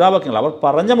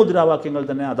പറഞ്ഞ മുദ്രാവാക്യങ്ങൾ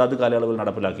തന്നെ അതാത് കാലയളവിൽ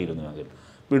നടപ്പിലാക്കിയിരുന്നുവെങ്കിൽ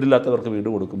വീടില്ലാത്തവർക്ക് വീട്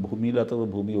കൊടുക്കും,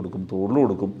 ഭൂമിയില്ലാത്തവർക്ക് ഭൂമി കൊടുക്കും, തൊഴിൽ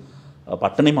കൊടുക്കും,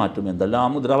 പട്ടിണി മാറ്റും,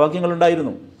 എന്തെല്ലാം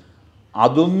മുദ്രാവാക്യങ്ങളുണ്ടായിരുന്നു.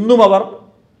 അതൊന്നും അവർ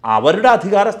അവരുടെ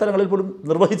അധികാര സ്ഥലങ്ങളിൽ പോലും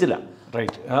നിർവഹിച്ചില്ല.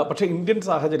 റൈറ്റ്. പക്ഷേ ഇന്ത്യൻ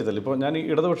സാഹചര്യത്തിൽ ഇപ്പോൾ ഞാൻ ഈ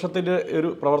ഇടതുപക്ഷത്തിൻ്റെ ഒരു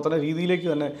പ്രവർത്തന രീതിയിലേക്ക്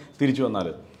തന്നെ തിരിച്ചു വന്നാൽ,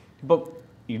 ഇപ്പം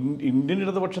ഇന്ത്യൻ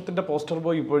ഇടതുപക്ഷത്തിൻ്റെ പോസ്റ്റർ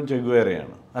ബോയ് ഇപ്പോഴും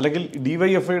ചെഗുവേരയാണ്, അല്ലെങ്കിൽ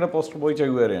DYFIയുടെ പോസ്റ്റർ ബോയ്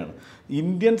ചെഗുവേരയാണ്.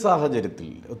 ഇന്ത്യൻ സാഹചര്യത്തിൽ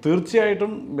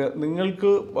തീർച്ചയായിട്ടും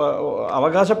നിങ്ങൾക്ക്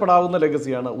അവകാശപ്പെടാവുന്ന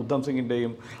ലെഗസിയാണ് ഉദ്ധം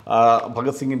സിംഗിൻ്റെയും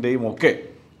ഭഗത് സിംഗിൻ്റെയും ഒക്കെ.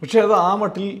 പക്ഷേ അത് ആ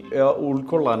മട്ടിൽ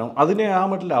ഉൾക്കൊള്ളാനോ അതിനെ ആ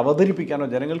മട്ടിൽ അവതരിപ്പിക്കാനോ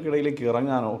ജനങ്ങൾക്കിടയിലേക്ക്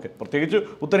ഇറങ്ങാനോ ഒക്കെ, പ്രത്യേകിച്ച്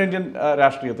ഉത്തരേന്ത്യൻ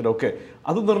രാഷ്ട്രീയത്തിലൊക്കെ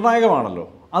അത് നിർണായകമാണല്ലോ.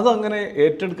 അതങ്ങനെ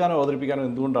ഏറ്റെടുക്കാനോ അവതരിപ്പിക്കാനോ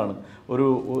എന്തുകൊണ്ടാണ്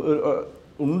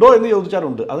ഉണ്ടോ എന്ന്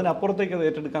ചോദിച്ചാലുണ്ട്, അതിനപ്പുറത്തേക്ക് അത്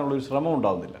ഏറ്റെടുക്കാനുള്ളൊരു ശ്രമം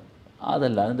ഉണ്ടാകുന്നില്ല?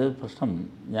 അതല്ല അതിൻ്റെ പ്രശ്നം.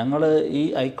 ഞങ്ങൾ ഈ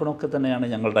ഐക്കണൊക്കെ തന്നെയാണ്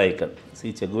ഞങ്ങളുടെ ഐക്കൺ.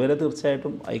 ചെഗുവേര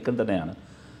തീർച്ചയായിട്ടും ഐക്കൺ തന്നെയാണ്.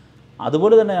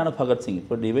 അതുപോലെ തന്നെയാണ് ഭഗത് സിംഗ്.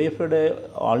 ഇപ്പോൾ DYFIയുടെ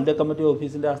ഓൾ ഇന്ത്യ കമ്മിറ്റി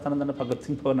ഓഫീസിൻ്റെ ആസ്ഥാനം തന്നെ ഭഗത്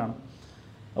സിംഗ് ഭവനാണ്.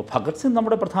 ഭഗത് സിംഗ്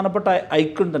നമ്മുടെ പ്രധാനപ്പെട്ട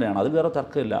ഐക്കൺ തന്നെയാണ്, അത് വേറെ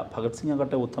തർക്കമില്ല. ഭഗത് സിംഗ്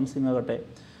ആകട്ടെ, ഉദ്ധം സിംഗ് ആകട്ടെ,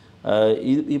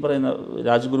 ഈ പറയുന്ന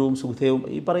രാജ്ഗുരുവും സുഖ്ദേവും,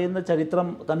 ഈ പറയുന്ന ചരിത്രം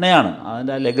തന്നെയാണ്,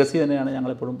 അതിൻ്റെ ലെഗസി തന്നെയാണ്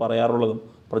ഞങ്ങളെപ്പോഴും പറയാറുള്ളതും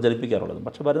പ്രചരിപ്പിക്കാറുള്ളതും.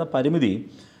 പക്ഷെ വരുന്ന പരിമിതി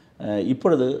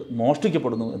ഇപ്പോഴത്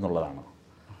മോഷ്ടിക്കപ്പെടുന്നു എന്നുള്ളതാണ്.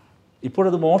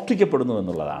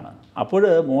 അപ്പോൾ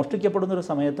മോഷ്ടിക്കപ്പെടുന്നൊരു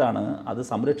സമയത്താണ് അത്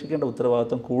സംരക്ഷിക്കേണ്ട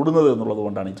ഉത്തരവാദിത്വം കൂടുന്നത് എന്നുള്ളത്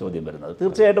കൊണ്ടാണ് ഈ ചോദ്യം വരുന്നത്.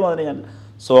 തീർച്ചയായിട്ടും അതിനെ ഞാൻ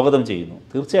സ്വാഗതം ചെയ്യുന്നു.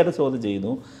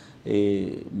 ഈ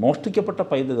മോഷ്ടിക്കപ്പെട്ട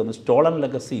പൈതൃകം, സ്റ്റോളൻ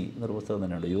ലെഗസി എന്നൊരു പുസ്തകം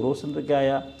തന്നെയുണ്ട്. യൂറോസെൻട്രിക്കായ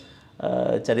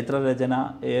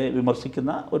ചരിത്രരചനയെ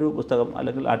വിമർശിക്കുന്ന ഒരു പുസ്തകം,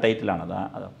 അല്ലെങ്കിൽ ആ ടൈറ്റിലാണത്.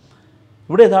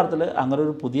 ഇവിടെ യഥാർത്ഥത്തിൽ അങ്ങനെ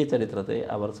ഒരു പുതിയ ചരിത്രത്തെ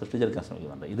അവർ സൃഷ്ടിച്ചെടുക്കാൻ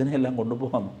ശ്രമിക്കുന്നുണ്ട്. ഇതിനെല്ലാം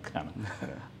കൊണ്ടുപോകാൻ നോക്കുകയാണ്.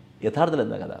 യഥാർത്ഥത്തിൽ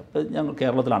എന്താ കഥ? ഇപ്പോൾ ഞങ്ങൾ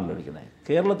കേരളത്തിലാണല്ലോ ഇരിക്കുന്നത്.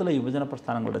 കേരളത്തിലെ യുവജന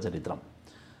പ്രസ്ഥാനങ്ങളുടെ ചരിത്രം,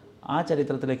 ആ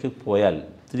ചരിത്രത്തിലേക്ക് പോയാൽ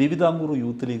തിരുവിതാംകൂർ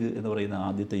യൂത്ത് ലീഗ് എന്ന് പറയുന്ന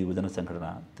ആദ്യത്തെ യുവജന സംഘടന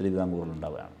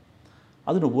തിരുവിതാംകൂറിലുണ്ടാവുകയാണ്.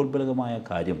 അതിനുപോത്ബലകമായ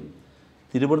കാര്യം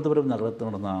തിരുവനന്തപുരം നഗരത്തിൽ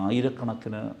നടന്ന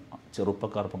ആയിരക്കണക്കിന്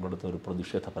ചെറുപ്പക്കാർ പങ്കെടുത്ത ഒരു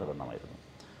പ്രതിഷേധ പ്രകടനമായിരുന്നു.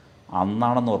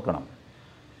 അന്നാണെന്ന് ഓർക്കണം.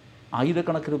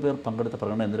 ആയിരക്കണക്കിന് പേർ പങ്കെടുത്ത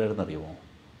പ്രകടനം എന്തിനായിരുന്നു അറിയുമോ?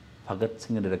 ഭഗത്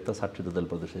സിംഗിൻ്റെ രക്തസാക്ഷിത്വത്തിൽ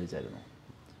പ്രതിഷേധിച്ചായിരുന്നു.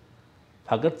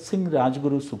 ഭഗത് സിംഗ്,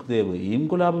 രാജ്ഗുരു, സുഖ്ദേവ്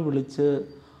ഇൻകുലാബ് വിളിച്ച്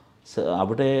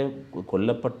അവിടെ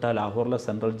കൊല്ലപ്പെട്ട ലാഹോറിലെ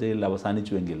സെൻട്രൽ ജയിലിൽ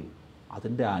അവസാനിച്ചുവെങ്കിൽ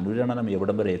അതിൻ്റെ അനുരണനം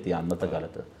എവിടം വരെ എത്തി അന്നത്തെ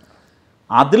കാലത്ത്?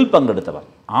 അതിൽ പങ്കെടുത്തവർ,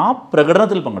 ആ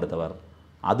പ്രകടനത്തിൽ പങ്കെടുത്തവർ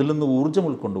അതിൽ നിന്ന് ഊർജ്ജം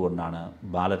ഉൾക്കൊണ്ടുകൊണ്ടാണ്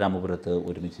ബാലരാമപുരത്ത്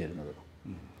ഒരുമിച്ച് ചേരുന്നത്.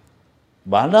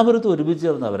 ബാലരാമപുരത്ത് ഒരുമിച്ച്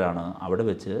ചേർന്നവരാണ് അവിടെ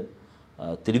വെച്ച്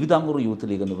തിരുവിതാംകൂർ യൂത്ത്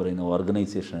ലീഗ് എന്ന് പറയുന്ന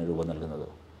ഓർഗനൈസേഷന് രൂപം നൽകുന്നത്.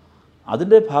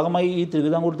 അതിൻ്റെ ഭാഗമായി ഈ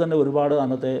തിരുവിതാംകൂർ തന്നെ ഒരുപാട്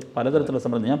അന്നത്തെ പലതരത്തിലുള്ള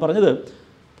സമരം, ഞാൻ പറഞ്ഞത്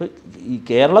ഇപ്പോൾ ഈ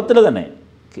കേരളത്തിൽ തന്നെ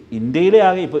ഇന്ത്യയിലെ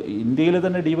ആകെ ഇപ്പോൾ ഇന്ത്യയിലെ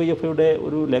തന്നെ DYFIയുടെ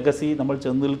ഒരു ലെഗസി നമ്മൾ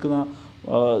ചെന്ന് നിൽക്കുന്ന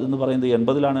എന്ന് പറയുന്നത്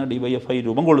 80-ലാണ് DYFI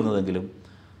രൂപം കൊള്ളുന്നതെങ്കിലും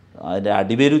അതിൻ്റെ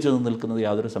അടിവേരു ചെന്ന് നിൽക്കുന്നത്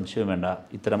യാതൊരു സംശയവും വേണ്ട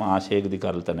ഇത്തരം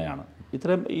ആശയഗതിക്കാരിൽ തന്നെയാണ്,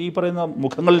 ഇത്തരം ഈ പറയുന്ന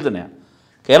മുഖങ്ങളിൽ തന്നെയാണ്.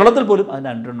 കേരളത്തിൽ പോലും അതിന്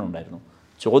 2 ഉണ്ടായിരുന്നു.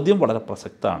 ചോദ്യം വളരെ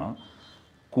പ്രസക്തമാണ്.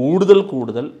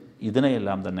 കൂടുതൽ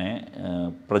ഇതിനെയെല്ലാം തന്നെ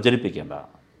പ്രചരിപ്പിക്കേണ്ട,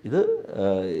 ഇത്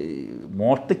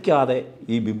മോഷ്ടിക്കാതെ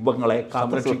ഈ ബിംബങ്ങളെ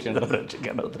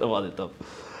സംരക്ഷിക്കേണ്ട ഉത്തരവാദിത്വം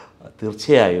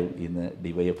തീർച്ചയായും ഇന്ന്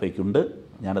DYFIക്കുണ്ട്.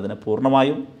 ഞാനതിനെ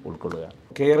പൂർണ്ണമായും ഉൾക്കൊള്ളുകയാണ്.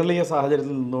 കേരളീയ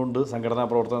സാഹചര്യത്തിൽ നിന്നുകൊണ്ട് സംഘടനാ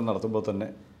പ്രവർത്തനം നടത്തുമ്പോൾ തന്നെ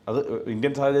അത്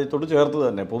ഇന്ത്യൻ സാഹചര്യത്തോട് ചേർത്ത്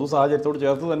തന്നെ, പൊതു സാഹചര്യത്തോട്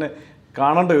ചേർത്ത് തന്നെ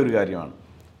കാണേണ്ട ഒരു കാര്യമാണ്.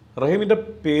 റഹീമിൻ്റെ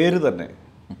പേര് തന്നെ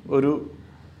ഒരു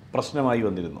പ്രശ്നമായി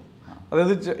വന്നിരുന്നു.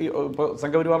 അതായത് ഇപ്പോൾ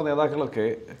സംഘപരിവാർ നേതാക്കളൊക്കെ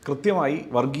കൃത്യമായി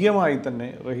വർഗീയമായി തന്നെ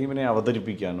റഹീമിനെ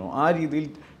അവതരിപ്പിക്കാനോ ആ രീതിയിൽ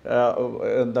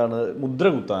മുദ്ര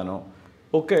കുത്താനോ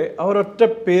ഒക്കെ അവരൊറ്റ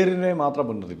പേരിനെ മാത്രം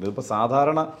മുൻനിർത്തിയിട്ടുണ്ട്. ഇപ്പോൾ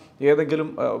സാധാരണ ഏതെങ്കിലും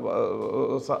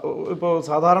ഇപ്പോൾ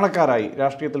സാധാരണക്കാരായി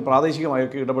രാഷ്ട്രീയത്തിൽ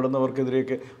പ്രാദേശികമായൊക്കെ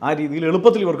ഇടപെടുന്നവർക്കെതിരെയൊക്കെ ആ രീതിയിൽ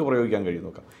എളുപ്പത്തിൽ ഇവർക്ക് പ്രയോഗിക്കാൻ കഴിയും.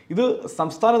 നോക്കാം, ഇത്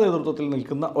സംസ്ഥാന നേതൃത്വത്തിൽ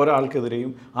നിൽക്കുന്ന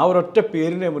ഒരാൾക്കെതിരെയും ആ ഒരൊറ്റ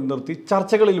പേരിനെ മുൻനിർത്തി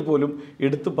ചർച്ചകളിൽ പോലും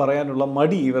എടുത്തു പറയാനുള്ള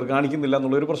മടി ഇവർ കാണിക്കുന്നില്ല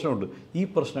എന്നുള്ളൊരു പ്രശ്നമുണ്ട്. ഈ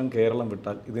പ്രശ്നം കേരളം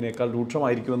വിട്ടാൽ ഇതിനേക്കാൾ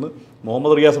രൂക്ഷമായിരിക്കുമെന്ന്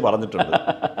മുഹമ്മദ് റിയാസ് പറഞ്ഞിട്ടുണ്ട്.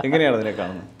 എങ്ങനെയാണ് അതിനെ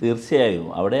കാണുന്നത്? തീർച്ചയായും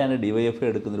അവിടെയാണ് DYFI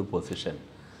എടുക്കുന്നൊരു പൊസിഷൻ.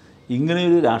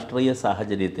 ഇങ്ങനെയൊരു രാഷ്ട്രീയ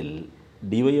സാഹചര്യത്തിൽ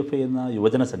DYFI എന്ന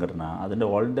യുവജന സംഘടന അതിൻ്റെ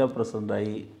ഓൾ ഇന്ത്യ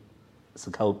പ്രസിഡൻ്റായി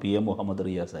സഖാവ് PM മുഹമ്മദ്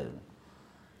റിയാസ് ആയിരുന്നു.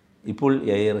 ഇപ്പോൾ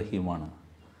AI റഹീമാണ്.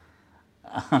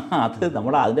 അത്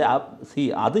നമ്മൾ അതിൻ്റെ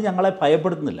അത് ഞങ്ങളെ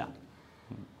ഭയപ്പെടുത്തുന്നില്ല.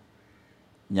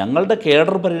 ഞങ്ങളുടെ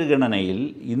കേഡർ പരിഗണനയിൽ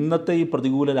ഇന്നത്തെ ഈ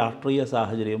പ്രതികൂല രാഷ്ട്രീയ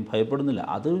സാഹചര്യം ഭയപ്പെടുന്നില്ല.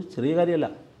 അത് ചെറിയ കാര്യമല്ല.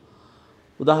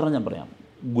 ഉദാഹരണം ഞാൻ പറയാം.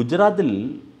 ഗുജറാത്തിൽ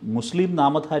മുസ്ലിം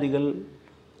നാമധാരികൾ,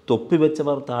 തൊപ്പി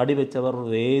വെച്ചവർ, താടി വെച്ചവർ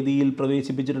വേദിയിൽ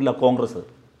പ്രവേശിപ്പിച്ചിട്ടില്ല. കോൺഗ്രസ്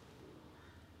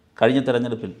കഴിഞ്ഞ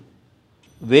തെരഞ്ഞെടുപ്പിൽ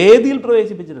വേദിയിൽ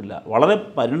പ്രവേശിപ്പിച്ചിട്ടില്ല. വളരെ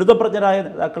പരിണിതപ്രജ്ഞരായ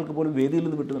നേതാക്കൾക്ക് പോലും വേദിയിൽ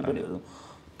നിന്ന് വിട്ടു നിൽക്കേണ്ടി വരുന്നു.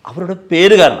 അവരുടെ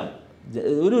പേര് കാരണം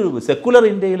ഒരു സെക്കുലർ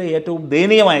ഇന്ത്യയിലെ ഏറ്റവും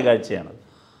ദയനീയമായ കാഴ്ചയാണ്.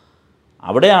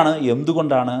 അവിടെയാണ്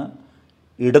എന്തുകൊണ്ടാണ്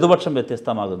ഇടതുപക്ഷം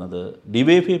വ്യത്യസ്തമാകുന്നത്,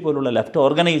 DYFI പോലുള്ള ലെഫ്റ്റ്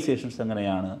ഓർഗനൈസേഷൻസ്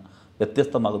എങ്ങനെയാണ്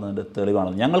വ്യത്യസ്തമാകുന്നതിൻ്റെ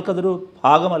തെളിവാണ്. ഞങ്ങൾക്കതൊരു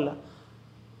ഭാഗമല്ല.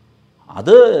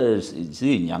 അത്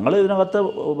ഞങ്ങൾ ഇതിനകത്ത്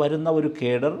വരുന്ന ഒരു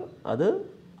കേഡർ, അത്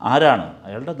ആരാണ്,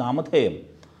 അയാളുടെ നാമധേയം,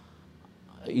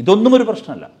 ഇതൊന്നും ഒരു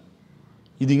പ്രശ്നമല്ല.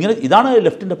 ഇതാണ്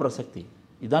ലെഫ്റ്റിൻ്റെ പ്രസക്തി,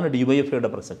 ഇതാണ്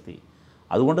DYFIയുടെ പ്രസക്തി.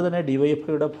 അതുകൊണ്ട് തന്നെ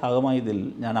DYFIയുടെ ഭാഗമായതിൽ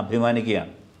ഞാൻ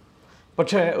അഭിമാനിക്കുകയാണ്.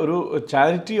 പക്ഷേ ഒരു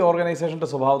ചാരിറ്റി ഓർഗനൈസേഷൻ്റെ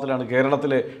സ്വഭാവത്തിലാണ്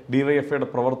കേരളത്തിലെ DYFIയുടെ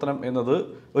പ്രവർത്തനം എന്നത്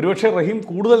ഒരുപക്ഷെ റഹീം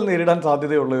കൂടുതൽ നേരിടാൻ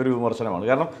സാധ്യതയുള്ള ഒരു വിമർശനമാണ്.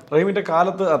 കാരണം റഹീമിൻ്റെ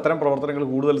കാലത്ത് അത്തരം പ്രവർത്തനങ്ങൾ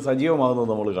കൂടുതൽ സജീവമാകുന്നത്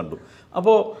നമ്മൾ കണ്ടു.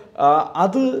 അപ്പോൾ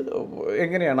അത്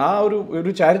എങ്ങനെയാണ് ആ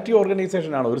ഒരു ചാരിറ്റി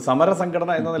ഓർഗനൈസേഷനാണ്, ഒരു സമര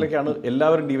സംഘടന എന്ന നിലയ്ക്കാണ്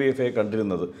എല്ലാവരും DYFIയെ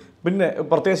കണ്ടിരുന്നത്. പിന്നെ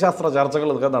പ്രത്യയശാസ്ത്ര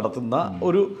ചർച്ചകളൊക്കെ നടത്തുന്ന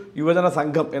ഒരു യുവജന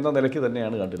സംഘം എന്ന നിലയ്ക്ക്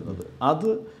തന്നെയാണ് കണ്ടിരുന്നത്.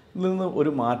 അതിൽ നിന്ന്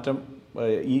ഒരു മാറ്റം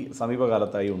ഈ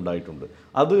സമീപകാലത്തായി ഉണ്ടായിട്ടുണ്ട്.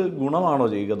 അത് ഗുണമാണോ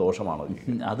ചെയ്യുക, ദോഷമാണോ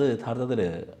ചെയ്യുക? അത് യഥാർത്ഥത്തിൽ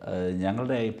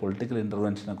ഞങ്ങളുടെ ഈ പൊളിറ്റിക്കൽ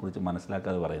ഇൻ്റർവെൻഷനെ കുറിച്ച്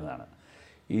മനസ്സിലാക്കാതെ പറയുന്നതാണ്.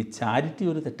 ഈ ചാരിറ്റി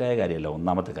ഒരു തെറ്റായ കാര്യമല്ല,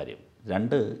 ഒന്നാമത്തെ കാര്യം.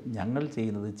 2, ഞങ്ങൾ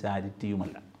ചെയ്യുന്നത്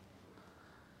ചാരിറ്റിയുമല്ല.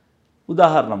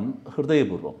 ഉദാഹരണം,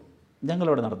 ഹൃദയപൂർവ്വം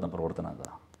ഞങ്ങളിവിടെ നടത്തുന്ന പ്രവർത്തനം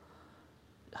എന്താ?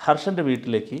 ഹർഷൻ്റെ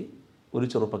വീട്ടിലേക്ക് ഒരു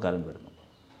ചെറുപ്പക്കാരൻ വരുന്നു.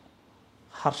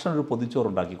 ഹർഷൻ ഒരു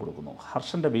പൊതിച്ചോറുണ്ടാക്കി കൊടുക്കുന്നു.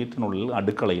 ഹർഷൻ്റെ വീട്ടിനുള്ളിൽ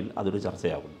അടുക്കളയിൽ അതൊരു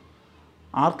ചർച്ചയാകുന്നു.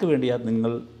 ആർക്ക് വേണ്ടിയാണ്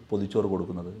നിങ്ങൾ പൊതിച്ചോറ്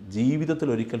കൊടുക്കുന്നത്? ജീവിതത്തിൽ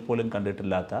ഒരിക്കൽ പോലും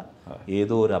കണ്ടിട്ടില്ലാത്ത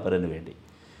ഏതോ ഒരു അപരന് വേണ്ടി.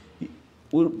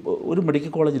 ഒരു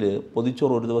മെഡിക്കൽ കോളേജിൽ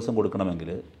പൊതിച്ചോറ് ഒരു ദിവസം കൊടുക്കണമെങ്കിൽ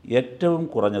ഏറ്റവും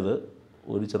കുറഞ്ഞത്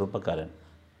ഒരു ചെറുപ്പക്കാരൻ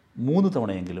 3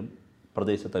 തവണയെങ്കിലും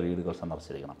പ്രദേശത്തെ വീടുകൾ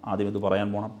സന്ദർശിക്കണം. ആദ്യം ഇത് പറയാൻ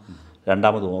പോകണം,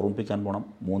 രണ്ടാമത് ഓർമ്മിപ്പിക്കാൻ പോകണം,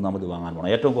 മൂന്നാമത് വാങ്ങാൻ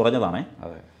പോകണം. ഏറ്റവും കുറഞ്ഞതാണേ.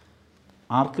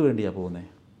 ആർക്ക് വേണ്ടിയാണ് പോകുന്നത്?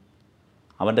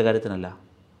 അവൻ്റെ കാര്യത്തിനല്ല.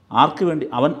 ആർക്ക് വേണ്ടി?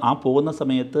 അവൻ ആ പോകുന്ന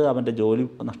സമയത്ത് അവൻ്റെ ജോലി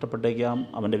നഷ്ടപ്പെട്ടേക്കാം,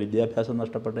 അവൻ്റെ വിദ്യാഭ്യാസം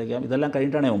നഷ്ടപ്പെട്ടേക്കാം, ഇതെല്ലാം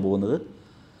കഴിഞ്ഞിട്ടാണ് അവൻ പോകുന്നത്.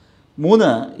 3,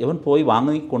 ഇവൻ പോയി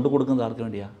വാങ്ങി കൊണ്ടു കൊടുക്കുന്നത് ആർക്ക്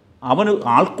വേണ്ടിയാണ്? അവന്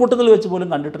ആൾക്കൂട്ടത്തിൽ വെച്ച് പോലും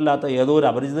കണ്ടിട്ടില്ലാത്ത ഏതോ ഒരു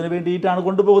അപരിചിതന് വേണ്ടിയിട്ടാണ്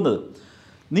കൊണ്ടുപോകുന്നത്.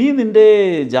 നീ നിൻ്റെ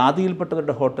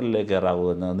ജാതിയിൽപ്പെട്ടവരുടെ ഹോട്ടലിലേക്ക്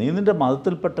കയറാവുമെന്ന്, നീ നിൻ്റെ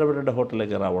മതത്തിൽപ്പെട്ടവരുടെ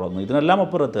ഹോട്ടലിലേക്ക് കയറാവുമെന്ന്. ഇതിനെല്ലാം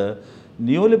അപ്പുറത്ത്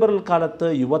ന്യൂ ലിബറൽ കാലത്ത്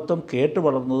യുവത്വം കേട്ട്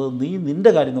വളർന്നത് നീ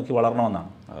നിൻ്റെ കാര്യം നോക്കി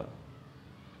വളരണമെന്നാണ്.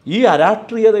 ഈ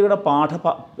അരാഷ്ട്രീയതയുടെ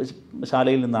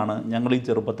പാഠശാലയിൽ നിന്നാണ് ഞങ്ങൾ ഈ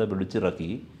ചെറുപ്പത്തെ വിളിച്ചിറക്കി,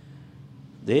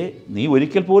 നീ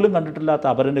ഒരിക്കൽ പോലും കണ്ടിട്ടില്ലാത്ത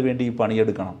അപരന് വേണ്ടി ഈ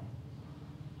പണിയെടുക്കണം.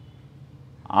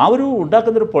 ആ ഒരു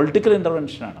ഉണ്ടാക്കുന്നൊരു പൊളിറ്റിക്കൽ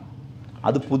ഇൻ്റർവെൻഷനാണ്.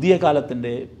 അത് പുതിയ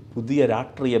കാലത്തിൻ്റെ പുതിയ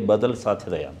രാഷ്ട്രീയ ബദൽ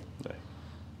സാധ്യതയാണ്.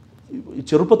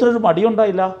 ചെറുപ്പത്തിനൊരു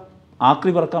മടിയുണ്ടായില്ല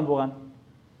ആക്രി പറക്കാൻ പോകാൻ.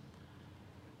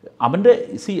 അവൻ്റെ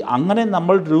അങ്ങനെ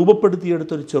നമ്മൾ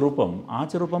രൂപപ്പെടുത്തിയെടുത്തൊരു ചെറുപ്പം, ആ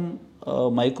ചെറുപ്പം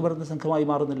മയക്കുമരുന്ന് സംഘമായി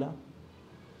മാറുന്നില്ല.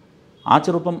 ആ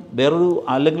ചെറുപ്പം വേറൊരു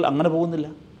അല്ലെങ്കിൽ അങ്ങനെ പോകുന്നില്ല.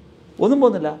 ഒന്നും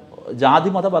പോകുന്നില്ല. ജാതി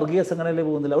മത വർഗീയ സംഘടനയിലേക്ക്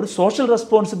പോകുന്നില്ല. ഒരു സോഷ്യൽ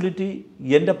റെസ്പോൺസിബിലിറ്റി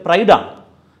എൻ്റെ പ്രൈഡാണ്,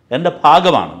 എൻ്റെ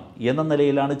ഭാഗമാണ് എന്ന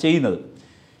നിലയിലാണ് ചെയ്യുന്നത്.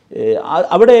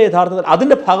 അവിടെ യഥാർത്ഥത്തിൽ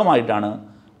അതിൻ്റെ ഭാഗമായിട്ടാണ്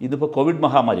ഇതിപ്പോൾ കോവിഡ്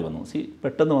മഹാമാരി വന്നു.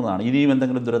 പെട്ടെന്ന് വന്നതാണ്. ഇനിയും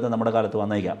എന്തെങ്കിലും ദുരന്തം നമ്മുടെ കാലത്ത്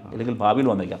വന്നേക്കാം, അല്ലെങ്കിൽ ഭാവിയിൽ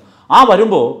വന്നേക്കാം.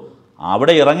 വരുമ്പോൾ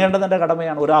അവിടെ ഇറങ്ങേണ്ടതിൻ്റെ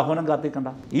കടമയാണ്. ഒരു ആഹ്വാനം കാത്തിക്കണ്ട,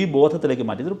 ഈ ബോധത്തിലേക്ക്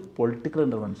മാറ്റി. ഇതൊരു പൊളിറ്റിക്കൽ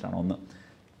ഇൻ്റർവെൻഷനാണ്. ഒന്ന്,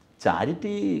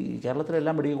 ചാരിറ്റി കേരളത്തിലെ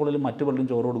എല്ലാ മെഡിക്കൽ കോളേജിലും മറ്റു പലരും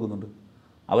ചോറ് കൊടുക്കുന്നുണ്ട്.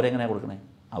 അവരെങ്ങനെയാണ് കൊടുക്കണേ?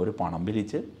 അവർ പണം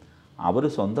പിരിച്ച്, അവർ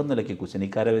സ്വന്തം നിലയ്ക്ക്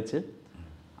കുശനിക്കാരെ വെച്ച്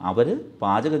അവർ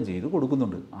പാചകം ചെയ്ത്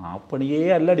കൊടുക്കുന്നുണ്ട്. ആ പണിയേ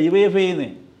അല്ല DYFI ചെയ്യുന്നേ.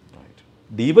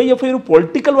 DYFI ഒരു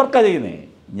പൊളിറ്റിക്കൽ വർക്കാണ് ചെയ്യുന്നത്.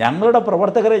 ഞങ്ങളുടെ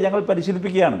പ്രവർത്തകരെ ഞങ്ങൾ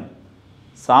പരിശീലിപ്പിക്കുകയാണ്,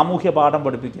 സാമൂഹ്യ പാഠം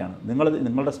പഠിപ്പിക്കുകയാണ്.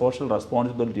 നിങ്ങളുടെ സോഷ്യൽ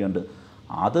റെസ്പോൺസിബിലിറ്റി ഉണ്ട്.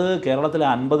 അത് കേരളത്തിലെ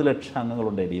 50 ലക്ഷം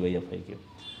അംഗങ്ങളുണ്ട് DYFIക്ക്.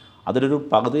 അതിലൊരു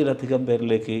പകുതിയിലധികം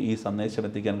പേരിലേക്ക് ഈ സന്ദേശം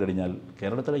എത്തിക്കാൻ കഴിഞ്ഞാൽ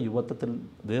കേരളത്തിലെ യുവത്വത്തിൽ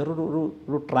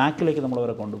വേറൊരു ട്രാക്കിലേക്ക്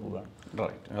നമ്മളവരെ കൊണ്ടുപോവുകയാണ്.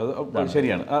 അത്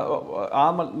ശരിയാണ്. ആ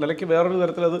നിലയ്ക്ക് വേറൊരു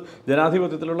തരത്തിൽ അത്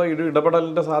ജനാധിപത്യത്തിലുള്ള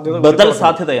ഇടപെടലിൻ്റെ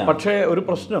സാധ്യതയാണ്. പക്ഷേ ഒരു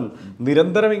പ്രശ്നം,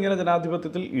 നിരന്തരം ഇങ്ങനെ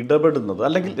ജനാധിപത്യത്തിൽ ഇടപെടുന്നത്,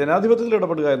 അല്ലെങ്കിൽ ജനാധിപത്യത്തിൽ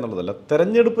ഇടപെടുക എന്നുള്ളതല്ല,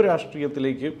 തെരഞ്ഞെടുപ്പ്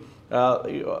രാഷ്ട്രീയത്തിലേക്ക്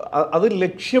അത്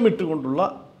ലക്ഷ്യമിട്ടുകൊണ്ടുള്ള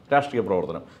രാഷ്ട്രീയ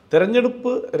പ്രവർത്തനം,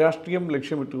 തെരഞ്ഞെടുപ്പ് രാഷ്ട്രീയം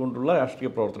ലക്ഷ്യമിട്ടുകൊണ്ടുള്ള രാഷ്ട്രീയ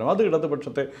പ്രവർത്തനം, അത്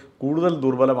ഇടതുപക്ഷത്തെ കൂടുതൽ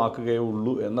ദുർബലമാക്കുകയേ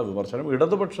ഉള്ളൂ എന്ന വിമർശനം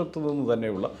ഇടതുപക്ഷത്തു നിന്ന്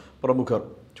തന്നെയുള്ള പ്രമുഖർ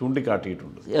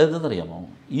ചൂണ്ടിക്കാട്ടിയിട്ടുണ്ട്. എന്തെന്നറിയാമോ,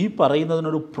 ഈ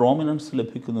പറയുന്നതിനൊരു പ്രോമിനൻസ്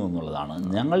ലഭിക്കുന്നു എന്നുള്ളതാണ്.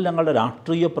 ഞങ്ങളുടെ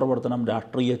രാഷ്ട്രീയ പ്രവർത്തനം,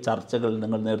 രാഷ്ട്രീയ ചർച്ചകൾ,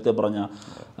 നിങ്ങൾ നേരത്തെ പറഞ്ഞ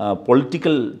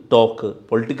പൊളിറ്റിക്കൽ ടോക്ക്,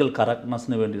 പൊളിറ്റിക്കൽ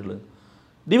കറക്റ്റ്നെസ്സിന് വേണ്ടിയിട്ടുള്ള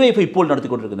DYFI ഇപ്പോൾ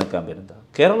നടത്തിക്കൊണ്ടിരിക്കുന്ന ക്യാമ്പയിൻ എന്താ?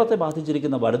 കേരളത്തെ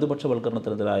ബാധിച്ചിരിക്കുന്ന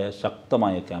വലതുപക്ഷവൽക്കരണത്തിനെതിരായ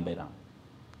ശക്തമായ ക്യാമ്പയിനാണ്.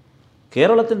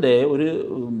 കേരളത്തിൻ്റെ ഒരു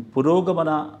പുരോഗമന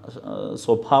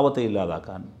സ്വഭാവത്തെ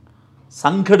ഇല്ലാതാക്കാൻ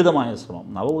സംഘടിതമായ ശ്രമം,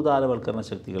 നവോദാരവൽക്കരണ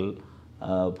ശക്തികൾ,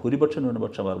 ഭൂരിപക്ഷ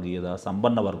ന്യൂനപക്ഷ വർഗീയത,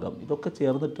 സമ്പന്ന വർഗം, ഇതൊക്കെ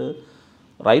ചേർന്നിട്ട്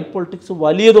റൈറ്റ് പൊളിറ്റിക്സ്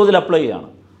വലിയ തോതിൽ അപ്ലൈ ചെയ്യാണ്.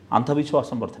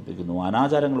 അന്ധവിശ്വാസം വർദ്ധിപ്പിക്കുന്നു,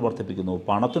 അനാചാരങ്ങൾ വർദ്ധിപ്പിക്കുന്നു,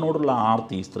 പണത്തിനോടുള്ള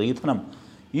ആർത്തി, സ്ത്രീധനം,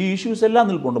 ഈ ഇഷ്യൂസ് എല്ലാം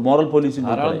നിൽപ്പുണ്ട്. Moral policing.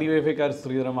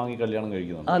 സ്ത്രീധനം വാങ്ങി കല്യാണം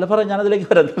കഴിക്കുന്നു. അല്ല, പറയാം, ഞാനതിലേക്ക്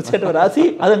വരാം, തീർച്ചയായിട്ടും വരാം.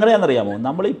 അതെങ്ങനെയാണെന്നറിയാമോ,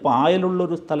 നമ്മൾ ഈ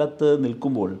പായലുള്ളൊരു സ്ഥലത്ത്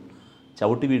നിൽക്കുമ്പോൾ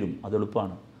ചവിട്ടി വീഴും,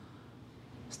 അതെളുപ്പമാണ്.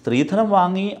 സ്ത്രീധനം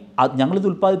വാങ്ങി ഞങ്ങളിത്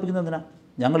ഉൽപ്പാദിപ്പിക്കുന്നതിനാ,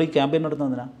 ഞങ്ങൾ ഈ ക്യാമ്പയിൻ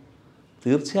നടത്തുന്നതിനാ.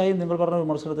 തീർച്ചയായും നിങ്ങൾ പറഞ്ഞ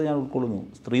വിമർശനത്തെ ഞാൻ ഉൾക്കൊള്ളുന്നു.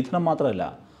 സ്ത്രീധനം മാത്രമല്ല,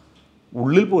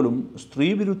 ഉള്ളിൽ പോലും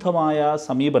സ്ത്രീവിരുദ്ധമായ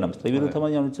സമീപനം,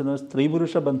 സ്ത്രീവിരുദ്ധമായി ഞാൻ വെച്ചാൽ സ്ത്രീ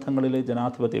പുരുഷ ബന്ധങ്ങളിലെ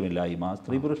ജനാധിപത്യമില്ലായ്മ,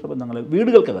 സ്ത്രീ പുരുഷ ബന്ധങ്ങളെ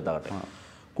വീടുകൾക്കകത്താകട്ടെ,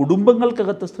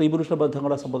 കുടുംബങ്ങൾക്കകത്ത് സ്ത്രീ പുരുഷ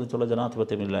ബന്ധങ്ങളെ സംബന്ധിച്ചുള്ള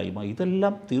ജനാധിപത്യമില്ലായ്മ,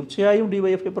 ഇതെല്ലാം തീർച്ചയായും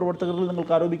DYFI പ്രവർത്തകരിൽ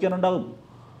നിങ്ങൾക്ക് ആരോപിക്കാനുണ്ടാകും.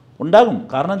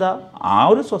 കാരണം എന്താ, ആ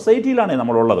ഒരു സൊസൈറ്റിയിലാണ്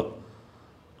നമ്മളുള്ളത്.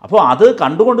 അപ്പോൾ അത്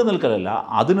കണ്ടുകൊണ്ട് നിൽക്കലല്ല,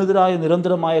 അതിനെതിരായ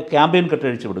നിരന്തരമായ ക്യാമ്പയിൻ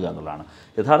കെട്ടഴിച്ചു വിടുക എന്നുള്ളതാണ്.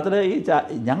 യഥാർത്ഥത്തിൽ ഈ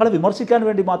ഞങ്ങളെ വിമർശിക്കാൻ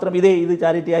വേണ്ടി മാത്രം ഇത്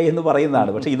ചാരിറ്റിയായി എന്ന്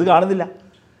പറയുന്നതാണ്. പക്ഷേ ഇത് കാണുന്നില്ല.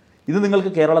 ഇത്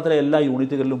നിങ്ങൾക്ക് കേരളത്തിലെ എല്ലാ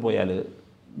യൂണിറ്റുകളിലും പോയാൽ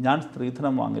ഞാൻ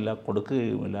സ്ത്രീധനം വാങ്ങില്ല,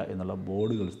 കൊടുക്കുകയുമില്ല എന്നുള്ള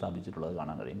ബോർഡുകൾ സ്ഥാപിച്ചിട്ടുള്ളത്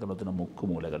കാണാൻ കഴിയും. കേരളത്തിൻ്റെ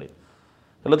മുക്കുമൂലകളിൽ,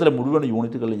 കേരളത്തിലെ മുഴുവൻ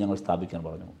യൂണിറ്റുകളിൽ ഞങ്ങൾ സ്ഥാപിക്കാൻ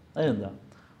പറഞ്ഞു. അതെന്താ,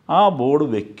 ആ ബോർഡ്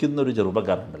വെക്കുന്നൊരു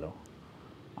ചെറുപ്പക്കാരുണ്ടല്ലോ,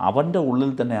 അവൻ്റെ ഉള്ളിൽ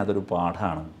തന്നെ അതൊരു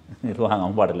പാഠമാണ്, ഇത്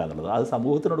വാങ്ങാൻ പാടില്ല എന്നുള്ളത്. അത്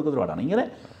സമൂഹത്തിന് കൊടുക്കുന്നൊരു പാഠമാണ്. ഇങ്ങനെ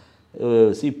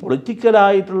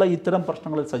പൊളിറ്റിക്കലായിട്ടുള്ള ഇത്തരം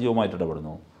പ്രശ്നങ്ങളിൽ സജീവമായിട്ട്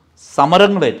ഇടപെടുന്നു,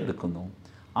 സമരങ്ങൾ ഏറ്റെടുക്കുന്നു.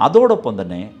 അതോടൊപ്പം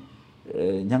തന്നെ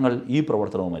ഞങ്ങൾ ഈ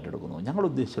പ്രവർത്തനവും ഏറ്റെടുക്കുന്നു. ഞങ്ങൾ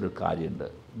ഉദ്ദേശിച്ചൊരു കാര്യമുണ്ട്.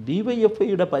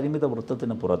 DYFIയുടെ പരിമിത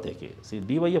വൃത്തത്തിന് പുറത്തേക്ക്,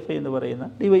 DYFI എന്ന് പറയുന്ന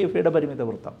DYFIയുടെ പരിമിത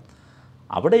വൃത്തം,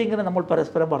 അവിടെ ഇങ്ങനെ നമ്മൾ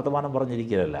പരസ്പരം വർത്തമാനം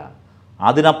പറഞ്ഞിരിക്കുകയല്ല,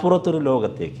 അതിനപ്പുറത്തൊരു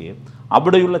ലോകത്തേക്ക്,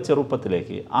 അവിടെയുള്ള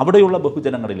ചെറുപ്പത്തിലേക്ക്, അവിടെയുള്ള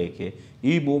ബഹുജനങ്ങളിലേക്ക്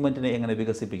ഈ മൂവ്മെൻറ്റിനെ എങ്ങനെ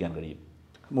വികസിപ്പിക്കാൻ കഴിയും?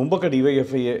 മുമ്പൊക്കെ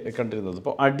DYFIയെ കണ്ടിരുന്നത്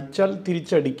ഇപ്പോൾ അടിച്ചാൽ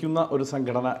തിരിച്ചടിക്കുന്ന ഒരു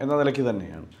സംഘടന എന്ന നിലയ്ക്ക്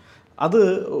തന്നെയാണ്. അത്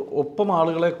ഒപ്പം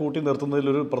ആളുകളെ കൂട്ടി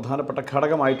നിർത്തുന്നതിലൊരു പ്രധാനപ്പെട്ട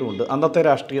ഘടകമായിട്ടുമുണ്ട്. അന്നത്തെ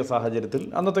രാഷ്ട്രീയ സാഹചര്യത്തിൽ,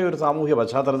 അന്നത്തെ ഒരു സാമൂഹ്യ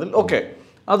പശ്ചാത്തലത്തിൽ ഒക്കെ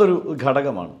അതൊരു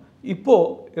ഘടകമാണ്. ഇപ്പോൾ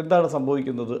എന്താണ്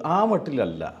സംഭവിക്കുന്നത്? ആ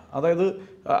മട്ടിലല്ല. അതായത്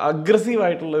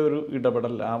അഗ്രസീവായിട്ടുള്ള ഒരു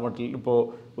ഇടപെടൽ ആ മട്ടിൽ, ഇപ്പോൾ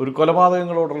ഒരു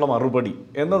കൊലപാതകങ്ങളോടുള്ള മറുപടി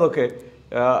എന്നതൊക്കെ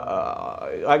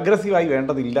അഗ്രസീവായി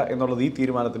വേണ്ടതില്ല എന്നുള്ളത് ഈ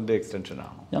തീരുമാനത്തിൻ്റെ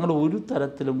എക്സ്റ്റൻഷനാണ്. ഞങ്ങൾ ഒരു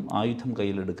തരത്തിലും ആയുധം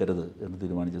കയ്യിലെടുക്കരുത് എന്ന്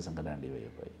തീരുമാനിച്ച സംഘടനയാണ്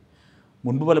DYFI.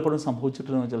 മുൻപ് പലപ്പോഴും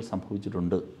സംഭവിച്ചിട്ടുണ്ടെന്ന് വെച്ചാൽ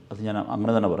സംഭവിച്ചിട്ടുണ്ട്, അത് ഞാൻ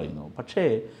അങ്ങനെ തന്നെ പറയുന്നു. പക്ഷേ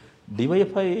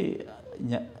DYFI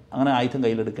അങ്ങനെ ആയുധം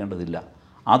കയ്യിലെടുക്കേണ്ടതില്ല.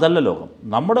 അതല്ല ലോകം.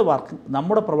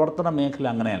 നമ്മുടെ പ്രവർത്തന മേഖല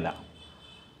അങ്ങനെയല്ല.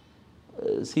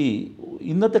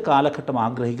 ഇന്നത്തെ കാലഘട്ടം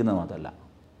ആഗ്രഹിക്കുന്നതും അതല്ല.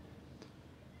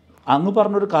 അങ്ങ്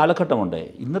പറഞ്ഞൊരു കാലഘട്ടമുണ്ട്.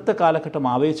 ഇന്നത്തെ കാലഘട്ടം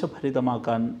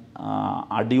ആവേശഭരിതമാക്കാൻ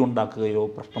അടിയുണ്ടാക്കുകയോ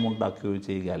പ്രശ്നമുണ്ടാക്കുകയോ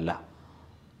ചെയ്യുകയല്ല,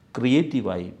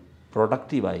 ക്രിയേറ്റീവായി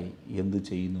പ്രൊഡക്റ്റീവായി എന്ത്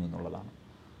ചെയ്യുന്നു എന്നുള്ളതാണ്.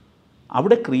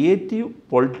 അവിടെ ക്രിയേറ്റീവ്,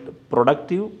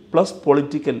 പ്രൊഡക്റ്റീവ് പ്ലസ്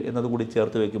പൊളിറ്റിക്കൽ എന്നതുകൂടി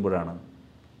ചേർത്ത് വയ്ക്കുമ്പോഴാണ്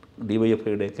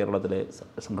DYFIയുടെ കേരളത്തിലെ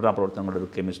സംഘടനാ പ്രവർത്തനങ്ങളുടെ ഒരു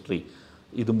കെമിസ്ട്രി.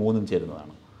 ഇത് മൂന്നും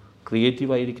ചേരുന്നതാണ്.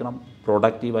 ക്രിയേറ്റീവായിരിക്കണം,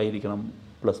 പ്രൊഡക്റ്റീവായിരിക്കണം,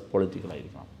 പ്ലസ്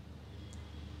പൊളിറ്റിക്കലായിരിക്കണം.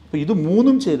 അപ്പോൾ ഇത്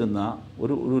മൂന്നും ചേരുന്ന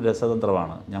ഒരു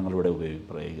രസതന്ത്രമാണ് ഞങ്ങളിവിടെ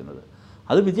പ്രയോഗിക്കുന്നത്.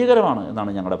 അത് വിജയകരമാണ്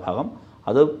എന്നാണ് ഞങ്ങളുടെ ഭാഗം.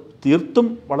 അത് തീർത്തും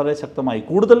വളരെ ശക്തമായി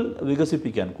കൂടുതൽ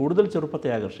വികസിപ്പിക്കാൻ, കൂടുതൽ ചെറുപ്പത്തെ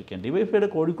ആകർഷിക്കാൻ ഡിവൈഎഫ്ഐയുടെ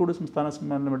കോഴിക്കോട് സംസ്ഥാന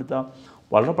സമ്മേളനം എടുത്ത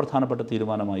വളരെ പ്രധാനപ്പെട്ട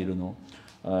തീരുമാനമായിരുന്നു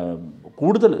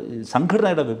കൂടുതൽ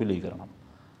സംഘടനയുടെ വിപുലീകരണം,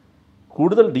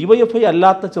 കൂടുതൽ ഡിവൈഎഫ്ഐ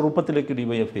അല്ലാത്ത ചെറുപ്പത്തിലേക്ക്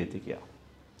ഡിവൈഎഫ്ഐ എത്തിക്കുക.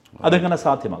 അതെങ്ങനെ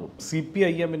സാധ്യമാകും?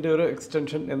 CPIM-ന്റെ ഒരു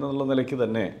എക്സ്റ്റൻഷൻ എന്നുള്ള നിലയ്ക്ക്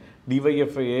തന്നെ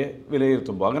DYFIയെ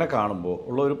വിലയിരുത്തുമ്പോൾ, അങ്ങനെ കാണുമ്പോൾ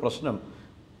ഉള്ള ഒരു പ്രശ്നം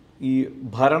ഈ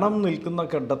ഭരണം നിൽക്കുന്ന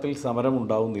ഘട്ടത്തിൽ സമരം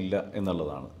ഉണ്ടാവുന്നില്ല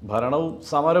എന്നുള്ളതാണ്. ഭരണവും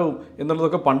സമരവും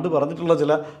എന്നുള്ളതൊക്കെ പണ്ട് പറഞ്ഞിട്ടുള്ള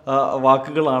ചില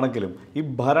വാക്കുകളാണെങ്കിലും ഈ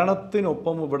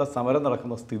ഭരണത്തിനൊപ്പം ഇവിടെ സമരം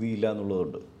നടക്കുന്ന സ്ഥിതിയില്ല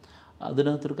എന്നുള്ളതുണ്ട്.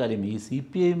 അതിനകത്തൊരു കാര്യം, ഈ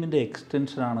CPIM-ന്റെ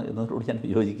എക്സ്റ്റൻഷനാണ് എന്നതിനോട് ഞാൻ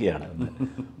യോജിക്കുകയാണ്.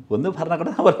 ഒന്ന്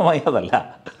ഭരണഘടനാപരമായി അതല്ല,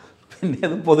 പിന്നെ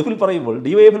അത് പൊതുവിൽ പറയുമ്പോൾ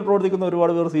DYFIൽ പ്രവർത്തിക്കുന്ന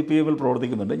ഒരുപാട് പേർ CPIM-ൽ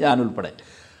പ്രവർത്തിക്കുന്നുണ്ട്, ഞാനുൾപ്പെടെ.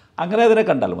 അങ്ങനെ അതിനെ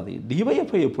കണ്ടാൽ മതി.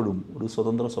 DYFI എപ്പോഴും ഒരു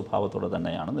സ്വതന്ത്ര സ്വഭാവത്തോടെ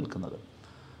തന്നെയാണ് നിൽക്കുന്നത്.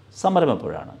 സമരം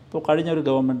എപ്പോഴാണ്? ഇപ്പോൾ കഴിഞ്ഞ ഒരു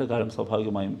ഗവൺമെൻറ് കാലം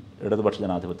സ്വാഭാവികമായും ഇടതുപക്ഷ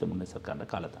ജനാധിപത്യ മുന്നണി സർക്കാരിൻ്റെ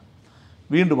കാലത്താണ്.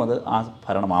 വീണ്ടും അത് ആ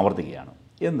ഭരണം ആവർത്തിക്കുകയാണ്.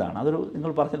 എന്താണ് അതൊരു,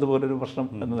 നിങ്ങൾ പറഞ്ഞതുപോലൊരു പ്രശ്നം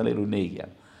എന്ന നിലയിൽ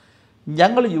ഉന്നയിക്കുകയാണ്.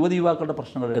 ഞങ്ങൾ യുവതിയുവാക്കളുടെ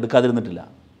പ്രശ്നങ്ങൾ എടുക്കാതിരുന്നിട്ടില്ല,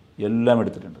 എല്ലാം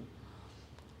എടുത്തിട്ടുണ്ട്.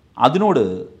 അതിനോട്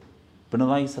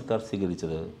പിണറായി സർക്കാർ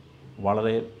സ്വീകരിച്ചത്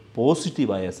വളരെ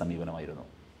പോസിറ്റീവായ സമീപനമായിരുന്നു.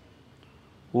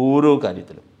 ഓരോ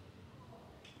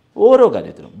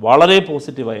കാര്യത്തിലും വളരെ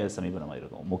പോസിറ്റീവായ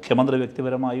സമീപനമായിരുന്നു. മുഖ്യമന്ത്രി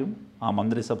വ്യക്തിപരമായും ആ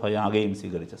മന്ത്രിസഭ ആകെയും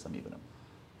സ്വീകരിച്ച സമീപനം.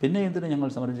 പിന്നെ എന്തിനു ഞങ്ങൾ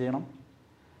സമരം ചെയ്യണം?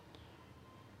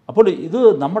 അപ്പോൾ ഇത്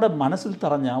നമ്മുടെ മനസ്സിൽ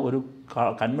തറഞ്ഞ ഒരു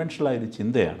കൺവെൻഷണലായൊരു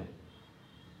ചിന്തയാണ്.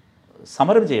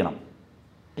 സമരം ചെയ്യണം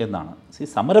എന്നാണ്.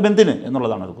 സമരം എന്തിന്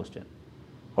എന്നുള്ളതാണ് ഒരു ക്വസ്റ്റ്യൻ.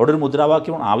 അവിടെ ഒരു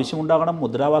മുദ്രാവാക്യം ആവശ്യമുണ്ടാകണം,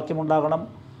 മുദ്രാവാക്യമുണ്ടാകണം.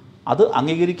 അത്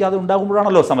അംഗീകരിക്കാതെ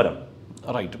ഉണ്ടാകുമ്പോഴാണല്ലോ സമരം.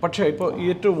 റൈറ്റ്. പക്ഷേ ഇപ്പോൾ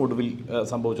ഏറ്റവും ഒടുവിൽ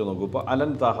സംഭവിച്ചു നോക്കൂ, ഇപ്പോൾ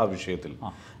അലൻ താഹ വിഷയത്തിൽ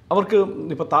അവർക്ക്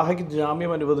ഇപ്പോൾ താഹയ്ക്ക്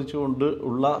ജാമ്യം അനുവദിച്ചുകൊണ്ട്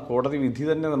ഉള്ള കോടതി വിധി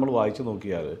തന്നെ നമ്മൾ വായിച്ചു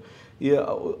നോക്കിയാൽ ഈ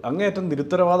അങ്ങേയറ്റം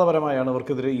നിരുത്തരവാദപരമായാണ്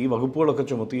അവർക്കെതിരെ ഈ വകുപ്പുകളൊക്കെ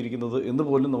ചുമത്തിയിരിക്കുന്നത് എന്ന്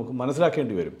പോലും നമുക്ക്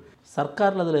മനസ്സിലാക്കേണ്ടി വരും.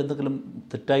 സർക്കാരിൽ അതിൽ എന്തെങ്കിലും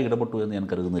തെറ്റായി ഇടപെട്ടു എന്ന് ഞാൻ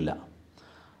കരുതുന്നില്ല.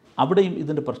 അവിടെയും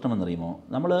ഇതിൻ്റെ പ്രശ്നമെന്നറിയുമോ,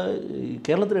 നമ്മൾ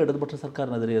കേരളത്തിലെ ഇടതുപക്ഷ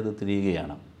സർക്കാരിനെതിരെ അത്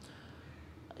തിരിയുകയാണ്.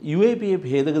 UAPA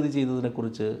ഭേദഗതി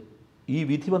ചെയ്തതിനെക്കുറിച്ച് ഈ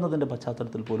വിധി വന്നതിൻ്റെ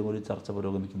പശ്ചാത്തലത്തിൽ പോലും ഒരു ചർച്ച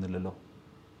പുരോഗമിക്കുന്നില്ലല്ലോ.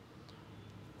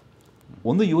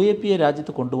 ഒന്ന്, UAPA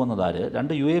രാജ്യത്ത് കൊണ്ടുവന്നതാര്?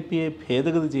 രണ്ട്, UAPA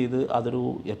ഭേദഗതി ചെയ്ത് അതൊരു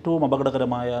ഏറ്റവും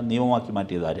അപകടകരമായ നിയമമാക്കി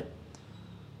മാറ്റിയതാര്?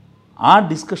 ആ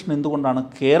ഡിസ്കഷൻ എന്തുകൊണ്ടാണ്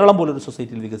കേരളം പോലൊരു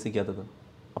സൊസൈറ്റിയിൽ വികസിക്കാത്തത്?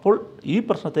 അപ്പോൾ ഈ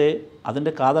പ്രശ്നത്തെ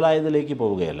അതിൻ്റെ കാതലായതിലേക്ക്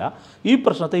പോവുകയല്ല, ഈ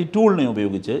പ്രശ്നത്തെ ഈ ടൂളിനെ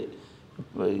ഉപയോഗിച്ച്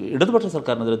ഇടതുപക്ഷ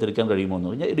സർക്കാരിനെതിരെ തിരിക്കാൻ കഴിയുമോ എന്ന്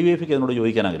പറഞ്ഞാൽ DYFIക്ക് അതിനോട്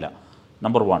യോജിക്കാനാകില്ല.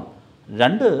 നമ്പർ 1.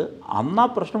 2, അന്നാ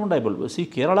പ്രശ്നമുണ്ടായപ്പോൾ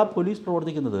കേരള പോലീസ്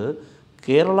പ്രവർത്തിക്കുന്നത്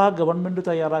കേരള ഗവൺമെൻറ്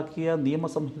തയ്യാറാക്കിയ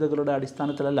നിയമസംഹിതകളുടെ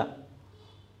അടിസ്ഥാനത്തിലല്ല.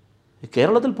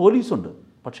 കേരളത്തിൽ പോലീസുണ്ട്,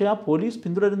 പക്ഷേ ആ പോലീസ്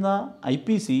പിന്തുടരുന്ന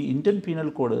IPC Indian penal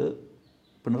code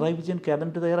Pinarayi Vijayan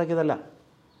cabinet തയ്യാറാക്കിയതല്ല.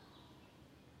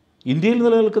 ഇന്ത്യയിൽ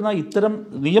നിലനിൽക്കുന്ന ഇത്തരം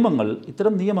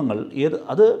നിയമങ്ങൾ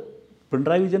അത്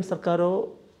പിണറായി വിജയൻ സർക്കാരോ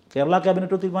കേരള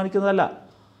ക്യാബിനറ്റോ തീരുമാനിക്കുന്നതല്ല,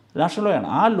 നാഷണൽ ലോയാണ്.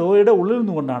 ആ ലോയുടെ ഉള്ളിൽ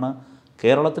നിന്നുകൊണ്ടാണ്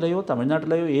കേരളത്തിലെയോ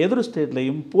തമിഴ്നാട്ടിലെയോ ഏതൊരു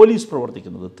സ്റ്റേറ്റിലെയും പോലീസ്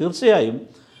പ്രവർത്തിക്കുന്നത്. തീർച്ചയായും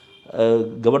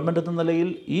ഗവൺമെൻറ് എന്ന നിലയിൽ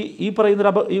ഈ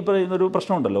പറയുന്നൊരു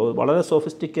പ്രശ്നമുണ്ടല്ലോ, വളരെ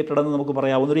സോഫിസ്റ്റിക്കേറ്റഡ് എന്ന് നമുക്ക്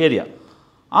പറയാവുന്നൊരു ഏരിയ.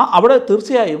 അവിടെ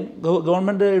തീർച്ചയായും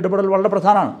ഗവൺമെൻറ് ഇടപെടൽ വളരെ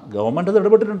പ്രധാനമാണ്. ഗവൺമെൻറ് അത്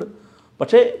ഇടപെട്ടിട്ടുണ്ട്.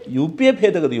 പക്ഷേ UPA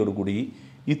ഭേദഗതിയോടുകൂടി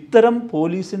ഇത്തരം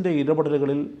പോലീസിൻ്റെ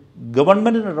ഇടപെടലുകളിൽ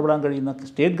ഗവൺമെൻറ്റിന് ഇടപെടാൻ കഴിയുന്ന,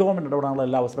 സ്റ്റേറ്റ് ഗവൺമെൻറ് ഇടപെടാനുള്ള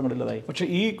എല്ലാ അവസരങ്ങളില്ലതായി. പക്ഷേ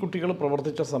ഈ കുട്ടികൾ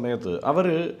പ്രവർത്തിച്ച സമയത്ത്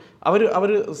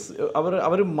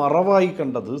അവർ മറവായി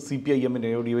കണ്ടത്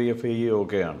CPIM-നെയോ DYFIയെയോ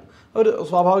ഒക്കെയാണ്. അവർ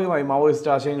സ്വാഭാവികമായും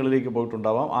മാവോയിസ്റ്റ് ആശയങ്ങളിലേക്ക്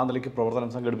പോയിട്ടുണ്ടാവാം, ആ നിലയ്ക്ക്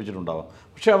പ്രവർത്തനം സംഘടിപ്പിച്ചിട്ടുണ്ടാവാം.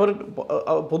 പക്ഷേ അവർ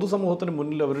പൊതുസമൂഹത്തിന്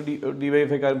മുന്നിൽ അവർ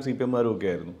DYFIക്കാരും CPM-കാരും ഒക്കെ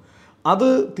ആയിരുന്നു. അത്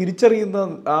തിരിച്ചറിയുന്ന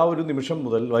ആ ഒരു നിമിഷം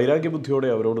മുതൽ വൈരാഗ്യബുദ്ധിയോടെ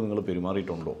അവരോട് നിങ്ങൾ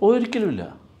പെരുമാറിയിട്ടുണ്ടോ? ഒരിക്കലുമില്ല,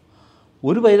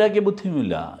 ഒരു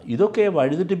വൈരാഗ്യബുദ്ധിയുമില്ല. ഇതൊക്കെ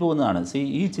വഴിതെറ്റിപ്പോകുന്നതാണ്.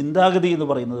 ഈ ചിന്താഗതി എന്ന്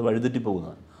പറയുന്നത്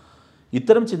വഴിതെറ്റിപ്പോകുന്നതാണ്.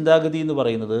 ഇത്തരം ചിന്താഗതി എന്ന്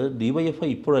പറയുന്നത് DYFI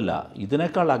ഇപ്പോഴല്ല,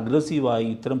 ഇതിനേക്കാൾ അഗ്രസീവായി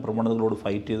ഇത്തരം പ്രവണതകളോട്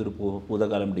ഫൈറ്റ് ചെയ്തൊരു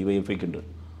ഭൂതകാലം DYFIക്കുണ്ട്.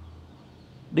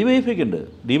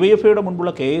 DYFIയുടെ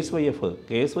മുൻപുള്ള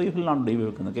KSYF-ലാണ് DYFI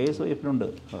വെക്കുന്നത്, KSYF-നുണ്ട്,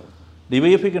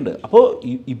 DYFIക്കുണ്ട്. അപ്പോൾ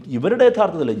ഇവരുടെ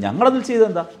യഥാർത്ഥത്തിൽ ഞങ്ങളതിൽ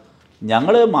ചെയ്തെന്താ?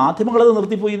 ഞങ്ങൾ മാധ്യമങ്ങളത്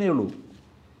നിർത്തിപ്പോയി എന്നേ ഉള്ളൂ.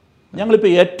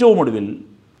 ഞങ്ങളിപ്പോൾ ഏറ്റവും ഒടുവിൽ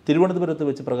തിരുവനന്തപുരത്ത്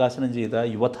വെച്ച് പ്രകാശനം ചെയ്ത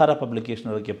യുവധാര പബ്ലിക്കേഷൻ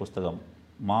ഇറക്കിയ പുസ്തകം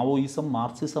മാവോയിസം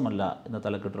മാർക്സിസം അല്ല എന്ന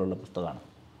തലക്കെട്ടിലുള്ള പുസ്തകമാണ്.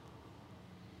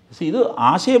 ഇത്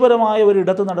ആശയപരമായ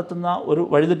ഒരിടത്ത് നടത്തുന്ന ഒരു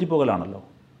വഴിതെറ്റിപ്പോകലാണല്ലോ.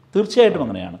 തീർച്ചയായിട്ടും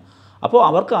അങ്ങനെയാണ്. അപ്പോൾ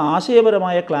അവർക്ക്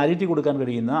ആശയപരമായ ക്ലാരിറ്റി കൊടുക്കാൻ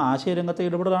കഴിയുന്ന ആശയരംഗത്തെ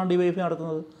ഇടപെടലാണ് DYFI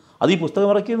നടത്തുന്നത്. അത് ഈ പുസ്തകം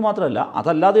ഇറക്കിയത് മാത്രമല്ല,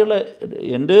 അതല്ലാതെയുള്ള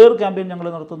എൻ്റെയർ ക്യാമ്പയിൻ ഞങ്ങൾ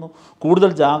നടത്തുന്നു,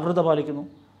 കൂടുതൽ ജാഗ്രത പാലിക്കുന്നു.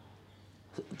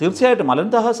 തീർച്ചയായിട്ടും അലൻ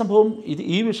താഹ സംഭവം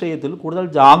ഈ വിഷയത്തിൽ കൂടുതൽ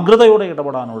ജാഗ്രതയോടെ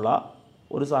ഇടപെടാനുള്ള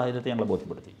ഒരു സാഹചര്യത്തെ ഞങ്ങൾ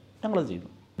ബോധ്യപ്പെടുത്തി, ഞങ്ങളത് ചെയ്തു.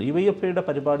 DYFIയുടെ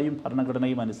പരിപാടിയും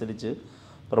ഭരണഘടനയും അനുസരിച്ച്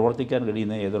പ്രവർത്തിക്കാൻ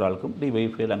കഴിയുന്ന ഏതൊരാൾക്കും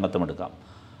DYFIയിൽ അംഗത്വമെടുക്കാം.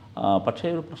 പക്ഷേ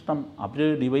ഒരു പ്രശ്നം, അവർ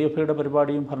DYFIയുടെ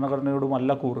പരിപാടിയും ഭരണഘടനയോടും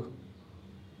അല്ല കൂറ്.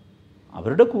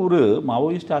 അവരുടെ കൂറ്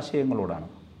മാവോയിസ്റ്റ് ആശയങ്ങളോടാണ്.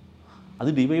 അത്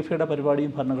DYFIയുടെ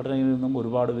പരിപാടിയും ഭരണഘടനയിൽ നിന്നും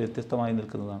ഒരുപാട് വ്യത്യസ്തമായി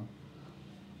നിൽക്കുന്നതാണ്.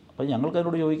 അപ്പോൾ ഞങ്ങൾക്ക്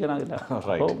അതിനോട് യോജിക്കാനാകില്ല.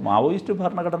 അപ്പോൾ മാവോയിസ്റ്റ്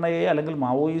ഭരണഘടനയെ അല്ലെങ്കിൽ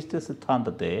മാവോയിസ്റ്റ്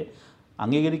സിദ്ധാന്തത്തെ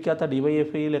അംഗീകരിക്കാത്ത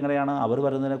DYFIയിൽ എങ്ങനെയാണ് അവർ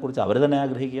വരുന്നതിനെക്കുറിച്ച് അവർ തന്നെ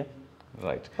ആഗ്രഹിക്കുക?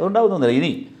 അതുണ്ടാവുന്നില്ല.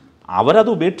 ഇനി അവരത്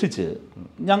ഉപേക്ഷിച്ച്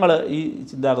ഞങ്ങൾ ഈ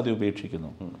ചിന്താഗതി ഉപേക്ഷിക്കുന്നു,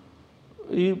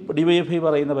 ഈ DYFI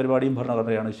പറയുന്ന പരിപാടിയും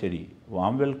ഭരണഘടനയാണ് ശരി,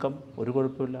 വാം വെൽക്കം, ഒരു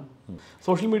കുഴപ്പമില്ല.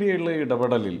 സോഷ്യൽ മീഡിയയിലെ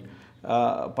ഇടപെടലിൽ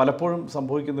പലപ്പോഴും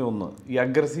സംഭവിക്കുന്ന ഒന്ന്, ഈ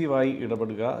അഗ്രസീവായി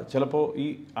ഇടപെടുക. ചിലപ്പോൾ ഈ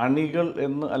അണികൾ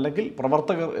എന്ന് അല്ലെങ്കിൽ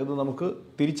പ്രവർത്തകർ എന്ന് നമുക്ക്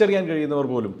തിരിച്ചറിയാൻ കഴിയുന്നവർ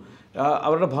പോലും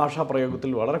അവരുടെ ഭാഷാ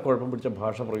പ്രയോഗത്തിൽ വളരെ കുഴപ്പം പിടിച്ച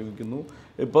ഭാഷ പ്രയോഗിക്കുന്നു.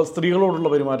 ഇപ്പോൾ സ്ത്രീകളോടുള്ള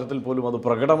പെരുമാറ്റത്തിൽ പോലും അത്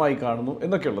പ്രകടമായി കാണുന്നു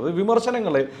എന്നൊക്കെയുള്ളത്.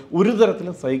 വിമർശനങ്ങളെ ഒരു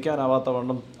തരത്തിലും സഹിക്കാനാവാത്ത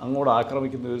വണ്ണം അങ്ങോട്ട്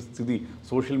ആക്രമിക്കുന്ന ഒരു സ്ഥിതി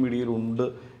സോഷ്യൽ മീഡിയയിലുണ്ട്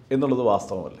എന്നുള്ളത്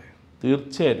വാസ്തവമല്ലേ?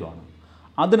 തീർച്ചയായിട്ടുമാണ്.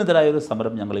 അതിനെതിരായൊരു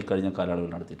സമരം ഞങ്ങൾ ഈ കഴിഞ്ഞ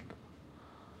കാലയളവിൽ നടത്തിയിട്ടുണ്ട്.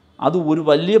 അത് ഒരു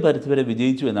വലിയ പരിധിവരെ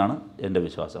വിജയിച്ചു എന്നാണ് എൻ്റെ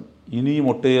വിശ്വാസം. ഇനിയും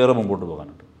ഒട്ടേറെ മുമ്പോട്ട്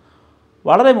പോകാനുണ്ട്.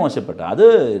 വളരെ മോശപ്പെട്ട, അത്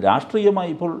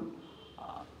രാഷ്ട്രീയമായി ഇപ്പോൾ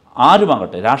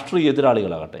ആരുമാകട്ടെ, രാഷ്ട്രീയ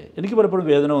എതിരാളികളാകട്ടെ, എനിക്ക് പലപ്പോഴും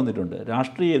വേദന വന്നിട്ടുണ്ട്.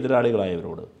 രാഷ്ട്രീയ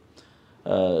എതിരാളികളായവരോട്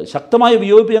ശക്തമായ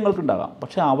വിയോജിപ്പ് ഞങ്ങൾക്കുണ്ടാകാം.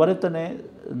 പക്ഷേ അവരെ തന്നെ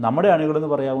നമ്മുടെ അണികളെന്ന്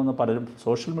പറയാവുന്ന പലരും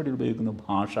സോഷ്യൽ മീഡിയയിൽ ഉപയോഗിക്കുന്ന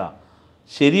ഭാഷ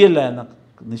ശരിയല്ല എന്ന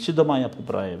നിശ്ചിതമായ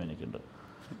അഭിപ്രായം എനിക്കുണ്ട്.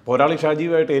 പോരാളി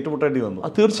ഷാജീവായിട്ട് ഏറ്റുമുട്ടേണ്ടി വന്നു.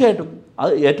 തീർച്ചയായിട്ടും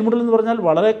അത് ഏറ്റുമുട്ടൽ എന്ന് പറഞ്ഞാൽ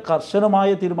വളരെ കർശനമായ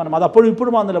തീരുമാനം. അത് അപ്പോഴും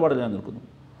ഇപ്പോഴും ആ നിലപാടിൽ ഞാൻ നിൽക്കുന്നു.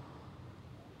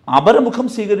 അപരമുഖം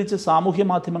സ്വീകരിച്ച് സാമൂഹ്യ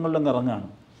മാധ്യമങ്ങളിലങ്ങ് ഇറങ്ങുകയാണ്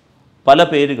പല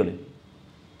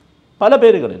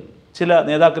പേരുകളിൽ. ചില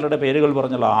നേതാക്കളുടെ പേരുകൾ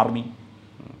പറഞ്ഞുള്ള ആർമി,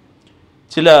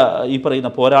 ചില ഈ പറയുന്ന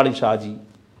പോരാളി ഷാജി,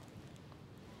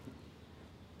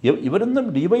 ഇവരൊന്നും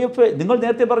DYFI, നിങ്ങൾ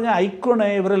നേരത്തെ പറഞ്ഞ ഐക്കോണെ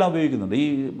ഇവരെല്ലാം ഉപയോഗിക്കുന്നുണ്ട്. ഈ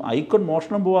ഐക്കോൺ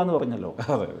മോഷണം പോവാന്ന് പറഞ്ഞല്ലോ,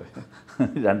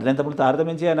 രണ്ടിനെയും തമ്മിൽ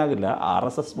താരതമ്യം ചെയ്യാനാകില്ല.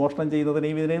 RSS മോഷണം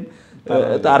ചെയ്യുന്നതിനെയും ഇതിനെയും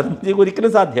താരതമ്യം ചെയ്യുക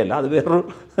ഒരിക്കലും സാധ്യമല്ല. അത് വേറൊരു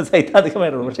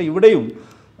സൈദ്ധാന്തികമായിരുന്നു. പക്ഷേ ഇവിടെയും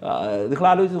നിങ്ങൾ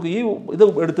ആലോചിച്ച് നോക്കുക, ഈ ഇത്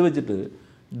എടുത്തു വെച്ചിട്ട്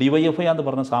DYFI എന്ന്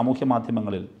പറഞ്ഞ സാമൂഹ്യ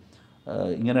മാധ്യമങ്ങളിൽ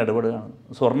ഇങ്ങനെ ഇടപെടുകയാണ്.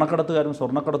 സ്വർണ്ണക്കടത്തുകാരും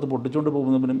സ്വർണ്ണക്കടത്ത് പൊട്ടിച്ചുകൊണ്ട്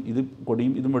പോകുന്നവനും ഇത്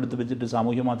കൊടിയും ഇതും എടുത്തു വെച്ചിട്ട്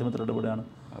സാമൂഹ്യ മാധ്യമത്തിൽ ഇടപെടുകയാണ്.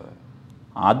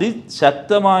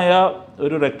 അതിശക്തമായ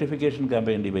ഒരു റെക്ടിഫിക്കേഷൻ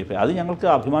ക്യാമ്പയിൻ DYFI, അത് ഞങ്ങൾക്ക്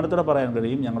അഭിമാനത്തോടെ പറയാൻ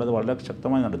കഴിയും. ഞങ്ങളത് വളരെ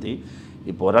ശക്തമായി നടത്തി.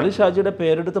 ഈ പോരാളി ഷാജിയുടെ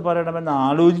പേരെടുത്ത് പറയണമെന്ന്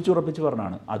ആലോചിച്ചുറപ്പിച്ച്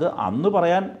പറഞ്ഞാണ്. അത് അന്ന്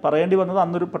പറയേണ്ടി വന്നത്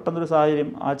അന്നൊരു പെട്ടെന്നൊരു സാഹചര്യം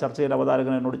ആ ചർച്ചയിൽ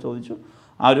അവതാരകൻ എന്നോട് ചോദിച്ചു,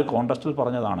 ആ ഒരു കോൺടെസ്റ്റിൽ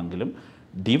പറഞ്ഞതാണെങ്കിലും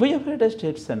DYFIയുടെ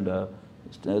സ്റ്റേറ്റ് സെൻറ്റർ,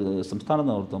 സംസ്ഥാന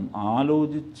നേതൃത്വം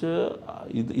ആലോചിച്ച്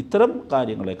ഇത്തരം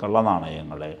കാര്യങ്ങളെ,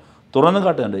 കള്ളനാണയങ്ങളെ തുറന്നു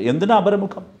കാട്ടുന്നുണ്ട്.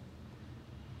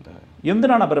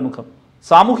 എന്തിനാണ് അപരമുഖം?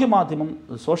 സാമൂഹ്യ മാധ്യമം,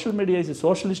 social media is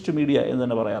socialist media എന്ന്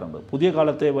തന്നെ പറയാറുണ്ട്. പുതിയ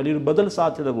കാലത്തെ വലിയൊരു ബദൽ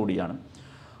സാധ്യത കൂടിയാണ്.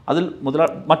 അതിൽ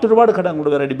മറ്റൊരുപാട് ഘടകങ്ങൾ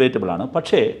വേറെ ഡിബേറ്റബിളാണ്.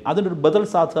 പക്ഷേ അതിൻ്റെ ഒരു ബദൽ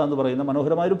സാധ്യത എന്ന് പറയുന്ന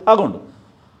മനോഹരമായൊരു ഭാഗമുണ്ട്.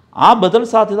 ആ ബദൽ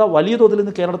സാധ്യത വലിയ തോതിൽ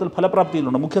ഇന്ന് കേരളത്തിൽ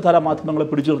ഫലപ്രാപ്തിയിലുണ്ട്. മുഖ്യധാരാ മാധ്യമങ്ങളെ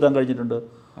പിടിച്ചു നിർത്താൻ കഴിഞ്ഞിട്ടുണ്ട്.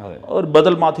 ഒരു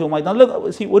ബദൽ മാധ്യമമായി നല്ല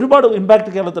ഒരുപാട്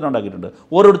ഇമ്പാക്റ്റ് കേരളത്തിൽ ഉണ്ടാക്കിയിട്ടുണ്ട്.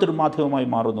 ഓരോരുത്തരും മാധ്യമമായി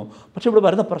മാറുന്നു. പക്ഷേ ഇവിടെ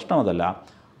വരുന്ന പ്രശ്നം അതല്ല.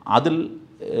 അതിൽ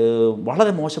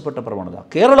വളരെ മോശപ്പെട്ട പ്രവണത,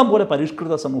 കേരളം പോലെ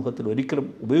പരിഷ്കൃത സമൂഹത്തിൽ ഒരിക്കലും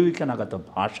ഉപയോഗിക്കാനാകാത്ത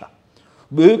ഭാഷ,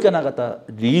 ഉപയോഗിക്കാനാകാത്ത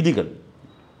രീതികൾ.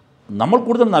 നമ്മൾ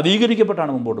കൂടുതൽ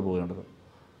നവീകരിക്കപ്പെട്ടാണ് മുമ്പോട്ട് പോകേണ്ടത്.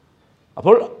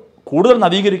 അപ്പോൾ കൂടുതൽ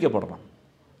നവീകരിക്കപ്പെടണം.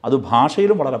 അത്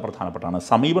ഭാഷയിലും വളരെ പ്രധാനപ്പെട്ടാണ്,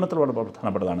 സമീപനത്തിൽ വളരെ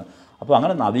പ്രധാനപ്പെട്ടതാണ്. അപ്പോൾ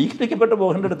അങ്ങനെ നവീകരിക്കപ്പെട്ട്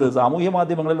പോകേണ്ടടുത്ത് സാമൂഹ്യ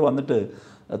മാധ്യമങ്ങളിൽ വന്നിട്ട്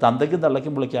തന്തയ്ക്കും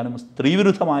തള്ളയ്ക്കും വിളിക്കാനും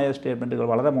സ്ത്രീവിരുദ്ധമായ സ്റ്റേറ്റ്മെൻറ്റുകൾ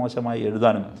വളരെ മോശമായി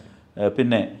എഴുതാനും,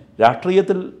 പിന്നെ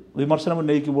രാഷ്ട്രീയത്തിൽ വിമർശനം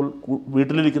ഉന്നയിക്കുമ്പോൾ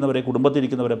വീട്ടിലിരിക്കുന്നവരെ,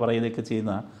 കുടുംബത്തിലിരിക്കുന്നവരെ പറയുകയൊക്കെ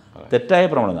ചെയ്യുന്ന തെറ്റായ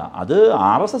പ്രവണത, അത്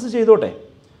RSS ചെയ്തോട്ടെ,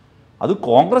 അത്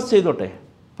കോൺഗ്രസ് ചെയ്തോട്ടെ.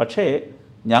 പക്ഷേ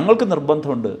ഞങ്ങൾക്ക്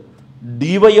നിർബന്ധമുണ്ട്,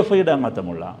 DYFIയുടെ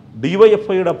അംഗത്വമുള്ള,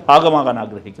 DYFIയുടെ ഭാഗമാകാൻ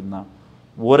ആഗ്രഹിക്കുന്ന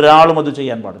ഒരാളും അത്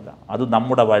ചെയ്യാൻ പാടില്ല. അത്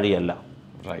നമ്മുടെ വഴിയല്ല.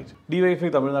 റൈറ്റ്. DYFI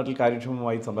തമിഴ്നാട്ടിൽ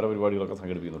കാര്യക്ഷമമായി സമര പരിപാടികളൊക്കെ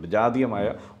സംഘടിപ്പിക്കുന്നുണ്ട് ജാതീയമായ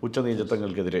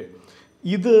ഉച്ചനീചത്വങ്ങൾക്കെതിരെ.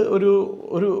 ഇത് ഒരു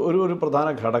ഒരു ഒരു പ്രധാന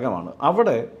ഘടകമാണ്.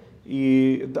 അവിടെ ഈ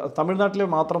തമിഴ്നാട്ടിലെ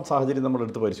മാത്രം സാഹചര്യം നമ്മൾ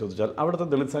എടുത്ത് പരിശോധിച്ചാൽ അവിടുത്തെ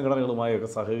ദളിത് സംഘടനകളുമായൊക്കെ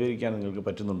സഹകരിക്കാൻ നിങ്ങൾക്ക്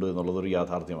പറ്റുന്നുണ്ട് എന്നുള്ളതൊരു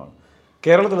യാഥാർത്ഥ്യമാണ്.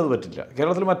 കേരളത്തിലത് പറ്റില്ല.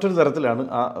 കേരളത്തിൽ മറ്റൊരു തരത്തിലാണ്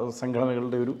ആ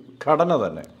സംഘടനകളുടെ ഒരു ഘടന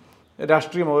തന്നെ.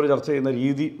 രാഷ്ട്രീയം അവർ ചർച്ച ചെയ്യുന്ന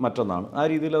രീതി മറ്റൊന്നാണ്. ആ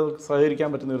രീതിയിൽ അത് സഹകരിക്കാൻ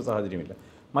പറ്റുന്ന ഒരു സാഹചര്യമില്ല.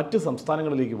 മറ്റ്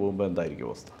സംസ്ഥാനങ്ങളിലേക്ക് പോകുമ്പോൾ എന്തായിരിക്കും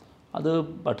അവസ്ഥ? അത്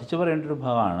പഠിച്ചു പറയേണ്ട ഒരു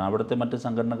ഭാഗമാണ്. അവിടുത്തെ മറ്റ്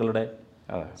സംഘടനകളുടെ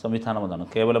സംവിധാനം അതാണ്.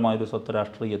 കേവലമായൊരു സ്വത്ത്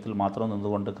രാഷ്ട്രീയത്തിൽ മാത്രം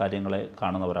നിന്നുകൊണ്ട് കാര്യങ്ങളെ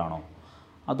കാണുന്നവരാണോ,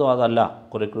 അതോ അതല്ല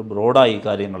കുറേ ബ്രോഡായി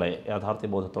കാര്യങ്ങളെ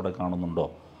യാഥാർത്ഥ്യബോധത്തോടെ കാണുന്നുണ്ടോ,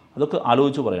 അതൊക്കെ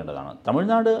ആലോചിച്ച് പറയേണ്ടതാണ്.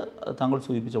 തമിഴ്നാട് താങ്കൾ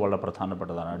സൂചിപ്പിച്ച വളരെ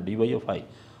പ്രധാനപ്പെട്ടതാണ്. DYFI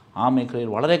ആ മേഖലയിൽ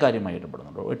വളരെ കാര്യമായി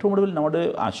ഇടപെടുന്നുണ്ട്. ഏറ്റവും ഒടുവിൽ നമ്മുടെ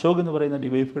അശോക് എന്ന് പറയുന്ന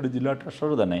DYFIയുടെ ജില്ലാ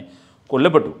ട്രഷറർ തന്നെ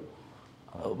കൊല്ലപ്പെട്ടു.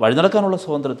 വഴി നടക്കാനുള്ള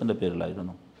സ്വാതന്ത്ര്യത്തിൻ്റെ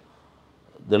പേരിലായിരുന്നു.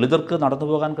 ദളിതർക്ക് നടന്നു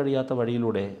പോകാൻ കഴിയാത്ത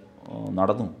വഴിയിലൂടെ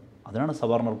നടന്നു. അതിനാണ്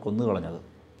സവർണർ കൊന്നുകളഞ്ഞത്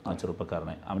ആ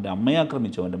ചെറുപ്പക്കാരനെ. അവൻ്റെ അമ്മയെ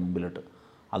ആക്രമിച്ചു അവൻ്റെ മുമ്പിലിട്ട്.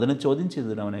 അതിനെ ചോദ്യം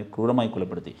ചെയ്തതിന് അവനെ ക്രൂരമായി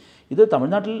കൊലപ്പെടുത്തി. ഇത്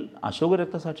തമിഴ്നാട്ടിൽ അശോക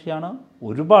രക്തസാക്ഷിയാണ്.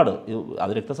 ഒരുപാട്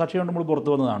അത് രക്തസാക്ഷിയാണ് നമ്മൾ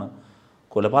പുറത്തു വന്നതാണ്.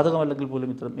 കൊലപാതകമല്ലെങ്കിൽ പോലും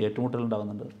ഇത്തരം ഏറ്റുമുട്ടൽ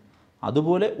ഉണ്ടാകുന്നുണ്ട്.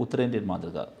 അതുപോലെ ഉത്തരേന്ത്യൻ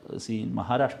മാതൃക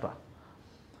മഹാരാഷ്ട്ര.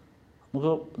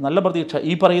 നമുക്ക് നല്ല പ്രതീക്ഷ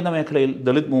ഈ പറയുന്ന മേഖലയിൽ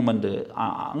ദളിത് മൂവ്മെൻറ്റ്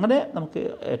അങ്ങനെ നമുക്ക്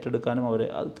ഏറ്റെടുക്കാനും അവരെ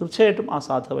അത് തീർച്ചയായിട്ടും ആ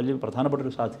സാധ്യത വലിയ പ്രധാനപ്പെട്ട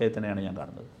ഒരു സാധ്യതയായി തന്നെയാണ് ഞാൻ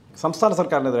കാണുന്നത്. സംസ്ഥാന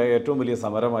സർക്കാരിനെതിരായ ഏറ്റവും വലിയ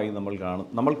സമരമായി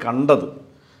നമ്മൾ കണ്ടത്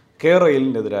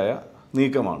കേരളിനെതിരായ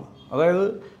നീക്കമാണ്. അതായത്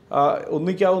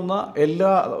ഒന്നിക്കാവുന്ന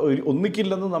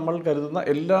ഒന്നിക്കില്ലെന്ന് നമ്മൾ കരുതുന്ന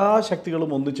എല്ലാ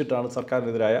ശക്തികളും ഒന്നിച്ചിട്ടാണ്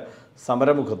സർക്കാരിനെതിരായ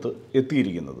സമരമുഖത്ത്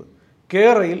എത്തിയിരിക്കുന്നത്.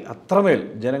 കേരളയിൽ അത്രമേൽ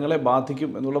ജനങ്ങളെ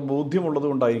ബാധിക്കും എന്നുള്ള ബോധ്യമുള്ളത്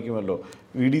കൊണ്ടായിരിക്കുമല്ലോ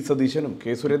വി.ഡി. സതീശനും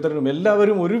കെ. സുരേന്ദ്രനും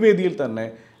എല്ലാവരും ഒരു വേദിയിൽ തന്നെ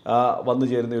വന്നു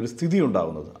ചേരുന്ന ഒരു സ്ഥിതി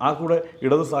ഉണ്ടാകുന്നത്. ആ കൂടെ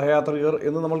ഇടത് സഹയാത്രികർ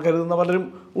എന്ന് നമ്മൾ കരുതുന്ന പലരും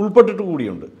ഉൾപ്പെട്ടിട്ട്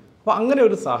കൂടിയുണ്ട്. അപ്പോൾ അങ്ങനെ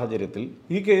ഒരു സാഹചര്യത്തിൽ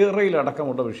ഈ കേരളയിൽ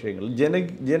അടക്കമുള്ള വിഷയങ്ങൾ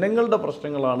ജനങ്ങളുടെ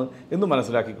പ്രശ്നങ്ങളാണ് എന്ന്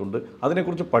മനസ്സിലാക്കിക്കൊണ്ട്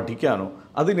അതിനെക്കുറിച്ച് പഠിക്കാനോ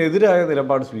അതിനെതിരായ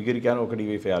നിലപാട് സ്വീകരിക്കാനോ ഒക്കെ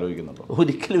DYFI ആലോചിക്കുന്നുണ്ടോ?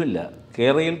 ഒരിക്കലുമില്ല.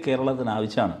 കേരളത്തിന്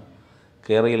ആവശ്യമാണ്.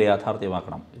 കേരളയിൽ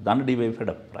യാഥാർത്ഥ്യമാക്കണം. ഇതാണ്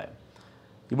DYFIയുടെ അഭിപ്രായം.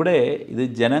 ഇവിടെ ഇത്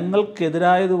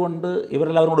ജനങ്ങൾക്കെതിരായതുകൊണ്ട്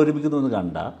ഇവരെല്ലാവരും കൂടെ ഒരുമിക്കുന്നുവെന്ന്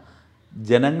കണ്ട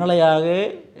ജനങ്ങളെയാകെ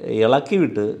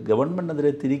ഇളക്കിവിട്ട്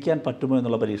ഗവൺമെൻറ്റിനെതിരെ തിരിക്കാൻ പറ്റുമോ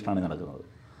എന്നുള്ള പരീക്ഷണമാണ് നടക്കുന്നത്.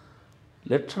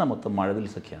 ലക്ഷണമൊത്തം മഴവിൽ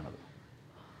സഖ്യമാണത്.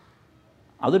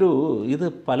 ഇത്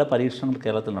പല പരീക്ഷണങ്ങൾ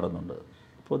കേരളത്തിൽ നടന്നുണ്ട്.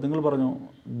 ഇപ്പോൾ നിങ്ങൾ പറഞ്ഞു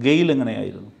ഗെയിൽ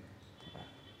എങ്ങനെയായിരുന്നു,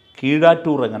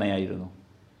 കീഴാറ്റൂർ എങ്ങനെയായിരുന്നു,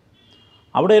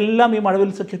 അവിടെയെല്ലാം ഈ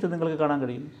മഴവിൽ സഖ്യത്തെ നിങ്ങൾക്ക് കാണാൻ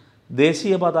കഴിയും.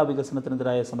 ദേശീയപാത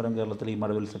വികസനത്തിനെതിരായ സമരം കേരളത്തിൽ ഈ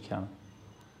മഴവിൽ സഖ്യമാണ്.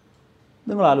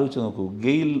 നിങ്ങൾ ആലോചിച്ച് നോക്കൂ,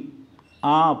 ഗെയിൽ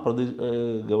ആ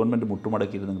ഗവൺമെൻറ്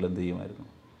മുട്ടുമടക്കിയിരുന്നെങ്കിൽ എന്ത് ചെയ്യുമായിരുന്നു?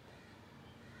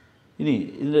 ഇനി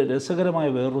ഇതിൻ്റെ രസകരമായ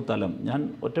വേറൊരു തലം ഞാൻ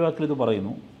ഒറ്റവാക്കിൽ ഇത്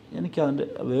പറയുന്നു. എനിക്കതിൻ്റെ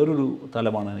വേറൊരു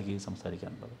തലമാണ് എനിക്ക്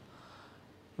സംസാരിക്കാനുള്ളത്.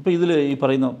 ഇപ്പോൾ ഇതിൽ ഈ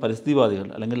പറയുന്ന പരിസ്ഥിതിവാദികൾ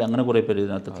അല്ലെങ്കിൽ അങ്ങനെ കുറേ പേര്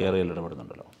ഇതിനകത്ത് കേരളയിൽ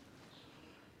ഇടപെടുന്നുണ്ടല്ലോ.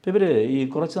 ഇപ്പോൾ ഇവർ ഈ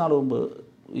കുറച്ച് നാൾ മുമ്പ്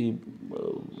ഈ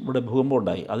ഇവിടെ ഭൂകമ്പം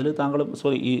ഉണ്ടായി, അതിൽ താങ്കൾ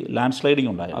ഈ ലാൻഡ് സ്ലൈഡിങ്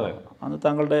ഉണ്ടായി. അന്ന്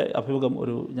താങ്കളുടെ അഭിമുഖം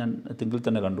ഞാൻ തിങ്കിൽ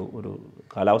തന്നെ കണ്ടു. ഒരു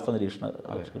കാലാവസ്ഥാ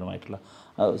നിരീക്ഷണമായിട്ടുള്ള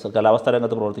കാലാവസ്ഥാ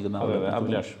രംഗത്ത് പ്രവർത്തിക്കുന്ന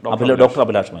ഡോക്ടർ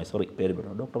അഭിലാഷുമായി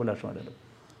ഡോക്ടർ അഭിലാഷുമായിട്ട്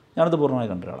ഞാനത് പൂർണ്ണമായി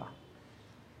കണ്ട ഒരാളാണ്.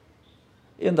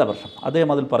 എന്താ പ്രശ്നം?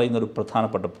 അദ്ദേഹം അതിൽ പറയുന്നൊരു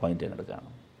പ്രധാനപ്പെട്ട പോയിൻ്റ് ഞാൻ എടുക്കുകയാണ്.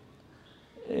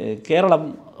 കേരളം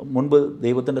മുൻപ്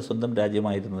ദൈവത്തിൻ്റെ സ്വന്തം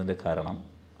രാജ്യമായിരുന്നതിൻ്റെ കാരണം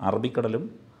അറബിക്കടലും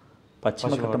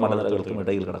പശ്ചിമഘട്ട മലനിരകൾക്കും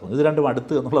ഇടയിൽ കിടക്കുന്നു. ഇത് രണ്ടും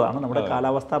അടുത്ത് എന്നുള്ളതാണ് നമ്മുടെ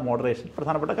കാലാവസ്ഥ മോഡറേഷൻ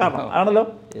പ്രധാനപ്പെട്ട കാരണം ആണല്ലോ.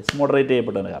 മോഡറേറ്റ്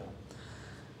ചെയ്യപ്പെട്ടതിൻ്റെ കാരണം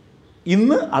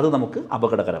ഇന്ന് അത് നമുക്ക്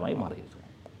അപകടകരമായി മാറിയിരിക്കുന്നു.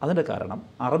 അതിൻ്റെ കാരണം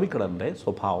അറബിക്കടലിൻ്റെ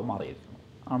സ്വഭാവം മാറിയിരിക്കുന്നു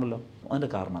ആണല്ലോ. അതിൻ്റെ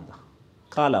കാരണം എന്താ?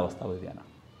 കാലാവസ്ഥാ വ്യതിയാനം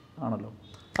ആണല്ലോ.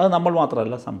 അത് നമ്മൾ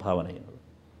മാത്രമല്ല സംഭാവന ചെയ്യുന്നത്.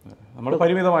 നമ്മൾ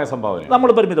പരിമിതമായ സംഭാവന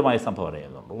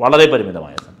ചെയ്യുന്നുള്ളൂ, വളരെ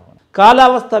പരിമിതമായ സംഭാവന.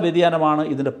 കാലാവസ്ഥാ വ്യതിയാനമാണ്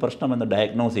ഇതിൻ്റെ പ്രശ്നമെന്ന്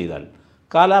ഡയഗ്നോസ് ചെയ്താൽ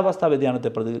കാലാവസ്ഥാ വ്യതിയാനത്തെ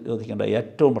പ്രതിരോധിക്കേണ്ട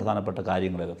ഏറ്റവും പ്രധാനപ്പെട്ട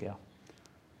കാര്യങ്ങൾ ഏതൊക്കെയാണ്?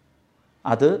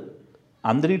 അത്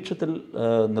അന്തരീക്ഷത്തിൽ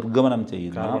നിർഗമനം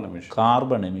ചെയ്യുന്ന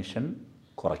കാർബൺ എമിഷൻ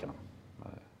കുറയ്ക്കണം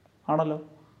ആണല്ലോ.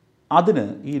 അതിന്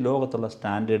ഈ ലോകത്തുള്ള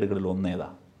സ്റ്റാൻഡേർഡുകളിൽ ഒന്നേതാ?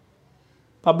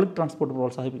 പബ്ലിക് ട്രാൻസ്പോർട്ട്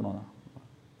പ്രോത്സാഹിപ്പിക്കണമെന്നാണ്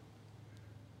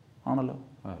ആണല്ലോ.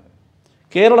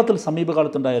 കേരളത്തിൽ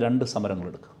സമീപകാലത്തുണ്ടായ 2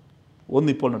 സമരങ്ങളെടുക്കുക.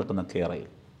 ഒന്നിപ്പോൾ നടക്കുന്ന കേരളയിൽ.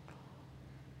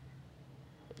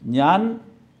 ഞാൻ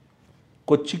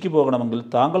കൊച്ചിക്ക് പോകണമെങ്കിൽ,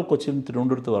 താങ്കൾ കൊച്ചിയിൽ നിന്ന്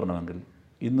തിരുവനന്തപുരത്ത് വരണമെങ്കിൽ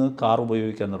ഇന്ന് കാർ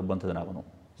ഉപയോഗിക്കാൻ നിർബന്ധിതനാകുന്നു.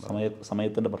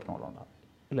 സമയത്തിൻ്റെ പ്രശ്നങ്ങളുണ്ടാകും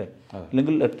അല്ലേ?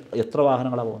 അല്ലെങ്കിൽ എത്ര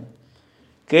വാഹനങ്ങളാണ് പോകുന്നത്?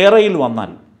 കേരളയിൽ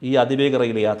വന്നാൽ ഈ അതിവേഗ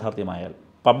റെയിൽ യാഥാർത്ഥ്യമായാൽ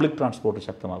പബ്ലിക് ട്രാൻസ്പോർട്ട്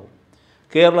ശക്തമാകും.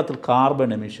 കേരളത്തിൽ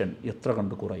കാർബൺ എമിഷൻ എത്ര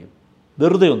കണ്ട് കുറയും?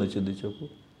 വെറുതെ ഒന്ന് ചിന്തിച്ച് നോക്കൂ.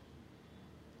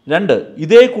 2,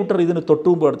 ഇതേ കൂട്ടർ ഇതിന്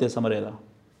തൊട്ടുമുമ്പ് നടത്തിയ സമരം ഏതാ?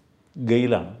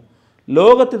 ഗെയിലാണ്.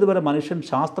 ലോകത്ത് ഇതുവരെ മനുഷ്യൻ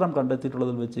ശാസ്ത്രം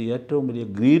കണ്ടെത്തിയിട്ടുള്ളതിൽ വെച്ച് ഏറ്റവും വലിയ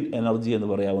ഗ്രീൻ എനർജി എന്ന്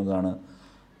പറയാവുന്നതാണ്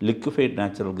ലിക്വിഫൈഡ്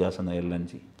നാച്ചുറൽ ഗ്യാസ് എന്ന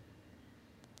LNG.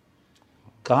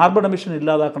 കാർബൺ എമിഷൻ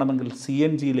ഇല്ലാതാക്കണമെങ്കിൽ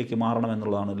CNGയിലേക്ക്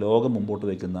മാറണമെന്നുള്ളതാണ് ലോകം മുമ്പോട്ട്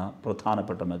വയ്ക്കുന്ന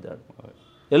പ്രധാനപ്പെട്ട മെത്തേഡ്.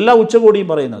 എല്ലാ ഉച്ചകോടിയും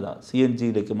പറയുന്നതാണ്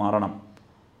CNGയിലേക്ക് മാറണം,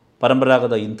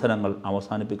 പരമ്പരാഗത ഇന്ധനങ്ങൾ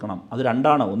അവസാനിപ്പിക്കണം. അത്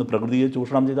 2ആണ്. ഒന്ന്, പ്രകൃതിയെ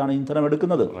ചൂഷണം ചെയ്താണ് ഇന്ധനം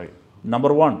എടുക്കുന്നത്,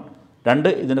 നമ്പർ 1. 2,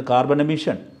 ഇതിൻ്റെ കാർബൺ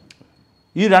എമിഷൻ.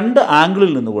 ഈ 2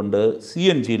 ആംഗിളിൽ നിന്നുകൊണ്ട്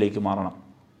CNGയിലേക്ക് മാറണം.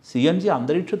 CNG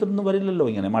അന്തരീക്ഷത്തിൽ നിന്ന് വരില്ലല്ലോ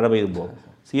ഇങ്ങനെ മഴ പെയ്യുമ്പോൾ.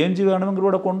 CNG വേണമെങ്കിൽ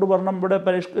ഇവിടെ കൊണ്ടുവരണം, ഇവിടെ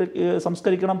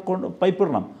സംസ്കരിക്കണം,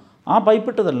 പൈപ്പിടണം. ആ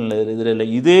പൈപ്പിട്ടതല്ലേ ഇതിലല്ലേ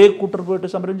ഇതേ കൂട്ടർ പോയിട്ട്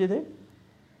സമരം ചെയ്തേ?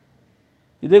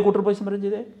 സമരം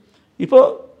ചെയ്തേ?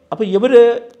 അപ്പോൾ ഇവർ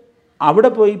അവിടെ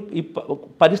പോയി ഈ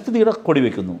പരിസ്ഥിതിയുടെ കൊടി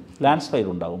വയ്ക്കുന്നു ലാൻഡ് സ്ലൈഡ്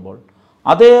ഉണ്ടാകുമ്പോൾ.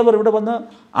 അതേ അവർ ഇവിടെ വന്ന്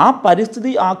ആ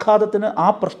പരിസ്ഥിതി ആഘാതത്തിന്, ആ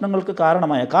പ്രശ്നങ്ങൾക്ക്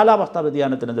കാരണമായ കാലാവസ്ഥാ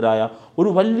വ്യതിയാനത്തിനെതിരായ ഒരു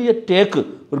വലിയ ടേക്ക്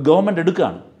ഒരു ഗവൺമെൻറ്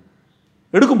എടുക്കുകയാണ്.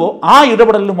 എടുക്കുമ്പോൾ ആ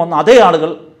ഇടപെടലിലും വന്ന അതേ ആളുകൾ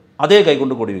അതേ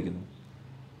കൈകൊണ്ട് കൊടി വയ്ക്കുന്നു.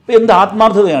 ഇപ്പോൾ എന്ത്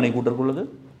ആത്മാർത്ഥതയാണ് ഈ കൂട്ടർക്കുള്ളത്?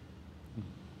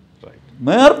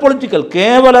 മേർ പൊളിറ്റിക്കൽ,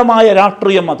 കേവലമായ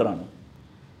രാഷ്ട്രീയം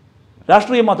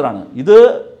മാത്രമാണ്.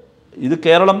 ഇത്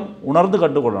കേരളം ഉണർന്നു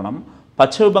കണ്ടുകൊള്ളണം.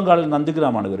 പശ്ചിമ ബംഗാളിൽ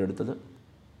നന്ദിഗ്രാമാണ് ഇവരെടുത്തത്.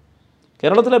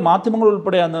 കേരളത്തിലെ മാധ്യമങ്ങൾ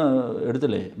ഉൾപ്പെടെ അന്ന്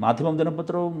എടുത്തില്ലേ? മാധ്യമം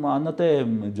ദിനപത്രവും അന്നത്തെ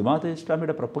ജമാഅത്തെ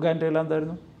ഇസ്ലാമിയുടെ പ്രൊപ്പഗാൻഡയെല്ലാം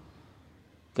എന്തായിരുന്നു?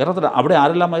 കേരളത്തിൽ അവിടെ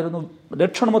ആരെല്ലാമായിരുന്നു?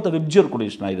 ലക്ഷണമൊത്ത വിബ്ജിയർ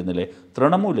കൊളീഷനായിരുന്നില്ലേ?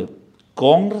 തൃണമൂല്,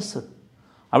 കോൺഗ്രസ്,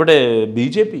 അവിടെ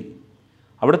BJP,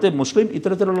 അവിടുത്തെ മുസ്ലിം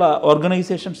ഇത്തരത്തിലുള്ള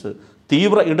ഓർഗനൈസേഷൻസ്,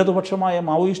 തീവ്ര ഇടതുപക്ഷമായ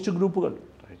മാവോയിസ്റ്റ് ഗ്രൂപ്പുകൾ.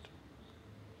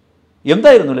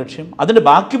 എന്തായിരുന്നു ലക്ഷ്യം? അതിൻ്റെ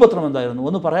ബാക്കി പത്രം എന്തായിരുന്നു?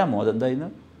 ഒന്ന് പറയാമോ അതെന്തായിരുന്നു?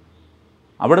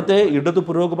 അവിടുത്തെ ഇടതു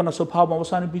പുരോഗമന സ്വഭാവം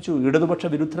അവസാനിപ്പിച്ചു, ഇടതുപക്ഷ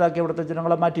വിരുദ്ധരാക്കി അവിടുത്തെ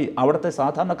ജനങ്ങളെ മാറ്റി, അവിടുത്തെ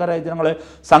സാധാരണക്കാരായ ജനങ്ങളെ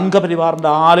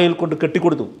സംഘപരിവാറിൻ്റെ ആലയിൽ കൊണ്ട്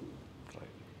കെട്ടിക്കൊടുത്തു.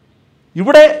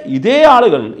 ഇവിടെ ഇതേ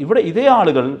ആളുകൾ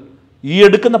ഈ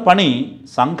എടുക്കുന്ന പണി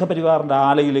സംഘപരിവാറിൻ്റെ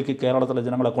ആലയിലേക്ക് കേരളത്തിലെ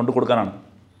ജനങ്ങളെ കൊണ്ടു കൊടുക്കാനാണ്.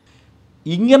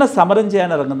 ഇങ്ങനെ സമരം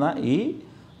ചെയ്യാനിറങ്ങുന്ന ഈ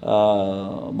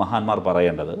മഹാന്മാർ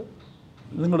പറയേണ്ടത്,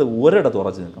 നിങ്ങൾ ഒരിടത്ത്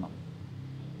ഉറച്ചു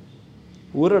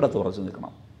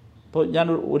നിൽക്കണം. ഇപ്പോൾ ഞാൻ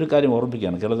ഒരു കാര്യം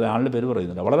ഓർമ്മിപ്പിക്കുകയാണ്. ചില ആളുടെ പേര്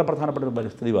പറയുന്നില്ല, വളരെ പ്രധാനപ്പെട്ട ഒരു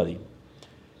പരിസ്ഥിതിവാദി.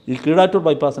 ഈ കീഴാറ്റൂർ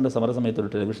ബൈപ്പാസിൻ്റെ സമരസമയത്ത് ഒരു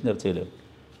ടെലിവിഷൻ ചർച്ചയിൽ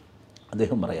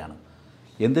അദ്ദേഹം പറയാണ്,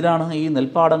 എന്തിനാണ് ഈ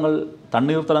നെൽപ്പാടങ്ങൾ,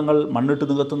 തണ്ണീർത്തടങ്ങൾ മണ്ണിട്ട്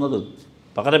നികത്തുന്നത്?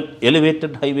 പകരം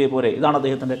എലിവേറ്റഡ് ഹൈവേ പോലെ. ഇതാണ്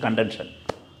അദ്ദേഹത്തിൻ്റെ കണ്ടൻഷൻ.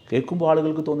 കേൾക്കുമ്പോൾ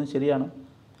ആളുകൾക്ക് തോന്നി ശരിയാണ്.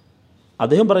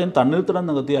 അദ്ദേഹം പറയും തണ്ണീർത്തടം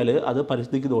നികത്തിയാൽ അത്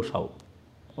പരിസ്ഥിതിക്ക് ദോഷമാവും.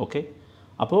 ഓക്കെ,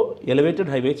 അപ്പോൾ എലിവേറ്റഡ്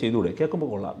ഹൈവേ ചെയ്തുകൂടെ? കേൾക്കുമ്പോൾ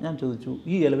കൊള്ളാം. ഞാൻ ചോദിച്ചു,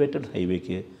 ഈ എലിവേറ്റഡ്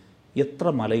ഹൈവേക്ക് എത്ര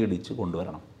മലയിടിച്ച്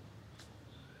കൊണ്ടുവരണം?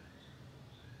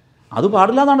 അത്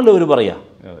പാടില്ല എന്നാണല്ലോ അവർ പറയുക.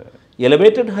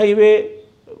 എലിവേറ്റഡ് ഹൈവേ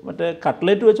മറ്റേ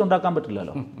കട്ട്ലേറ്റ് വെച്ച് ഉണ്ടാക്കാൻ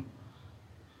പറ്റില്ലല്ലോ,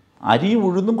 അരിയും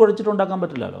ഉഴുന്നും കുഴച്ചിട്ടുണ്ടാക്കാൻ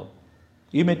പറ്റില്ലല്ലോ,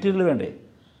 ഈ മെറ്റീരിയൽ വേണ്ടേ?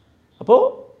 അപ്പോൾ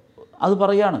അത്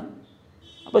പറയാണ്.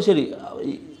 അപ്പോൾ ശരി,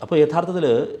 അപ്പോൾ യഥാർത്ഥത്തിൽ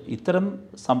ഇത്തരം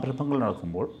സംരംഭങ്ങൾ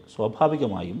നടക്കുമ്പോൾ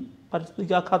സ്വാഭാവികമായും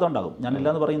പരിസ്ഥിതിക്ക് ആഘാതം ഉണ്ടാകും. ഞാനില്ല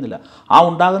എന്ന് പറയുന്നില്ല. ആ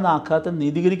ഉണ്ടാകുന്ന ആഘാതത്തെ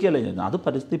നീതീകരിക്കുകയല്ല ചെയ്യുന്നത്. അത്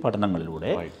പരിസ്ഥിതി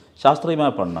പഠനങ്ങളിലൂടെ, ശാസ്ത്രീയമായ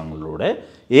പഠനങ്ങളിലൂടെ,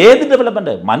 ഏത്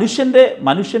ഡെവലപ്മെൻറ്റ്,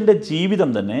 മനുഷ്യൻ്റെ ജീവിതം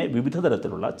തന്നെ വിവിധ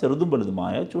തരത്തിലുള്ള ചെറുതും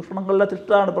വലുതുമായ ചൂഷണങ്ങളുടെ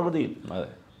തിഷ്ടാണ് പ്രകൃതിയിൽ.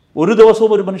 ഒരു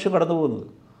ദിവസവും ഒരു മനുഷ്യൻ കടന്നു പോകുന്നത്.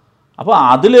 അപ്പോൾ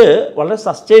അതിൽ വളരെ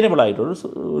സസ്റ്റൈനബിളായിട്ടൊരു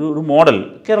ഒരു മോഡൽ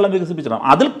കേരളം വികസിപ്പിച്ചിടണം.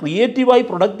 അതിൽ ക്രിയേറ്റീവായി,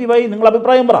 പ്രൊഡക്റ്റീവായി നിങ്ങൾ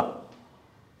അഭിപ്രായം പറ,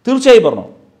 തീർച്ചയായും പറഞ്ഞു.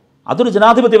 അതൊരു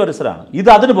ജനാധിപത്യ പരിസരമാണ്. ഇത്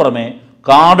അതിന് പുറമെ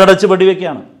കാടടച്ച്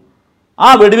വെടിവെക്കുകയാണ്. ആ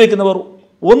വെടിവെക്കുന്നവർ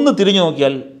ഒന്ന് തിരിഞ്ഞു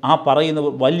നോക്കിയാൽ ആ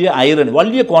പറയുന്നവർ വലിയ ഐറണി,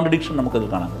 വലിയ കോൺട്രഡിക്ഷൻ നമുക്കതിൽ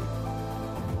കാണാൻ കഴിയും.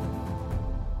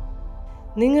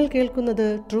 നിങ്ങൾ കേൾക്കുന്നത്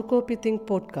ട്രൂ കോപ്പി തിങ്ക്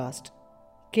പോഡ്കാസ്റ്റ്.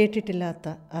 കേട്ടിട്ടില്ലാത്ത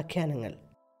ആഖ്യാനങ്ങൾ.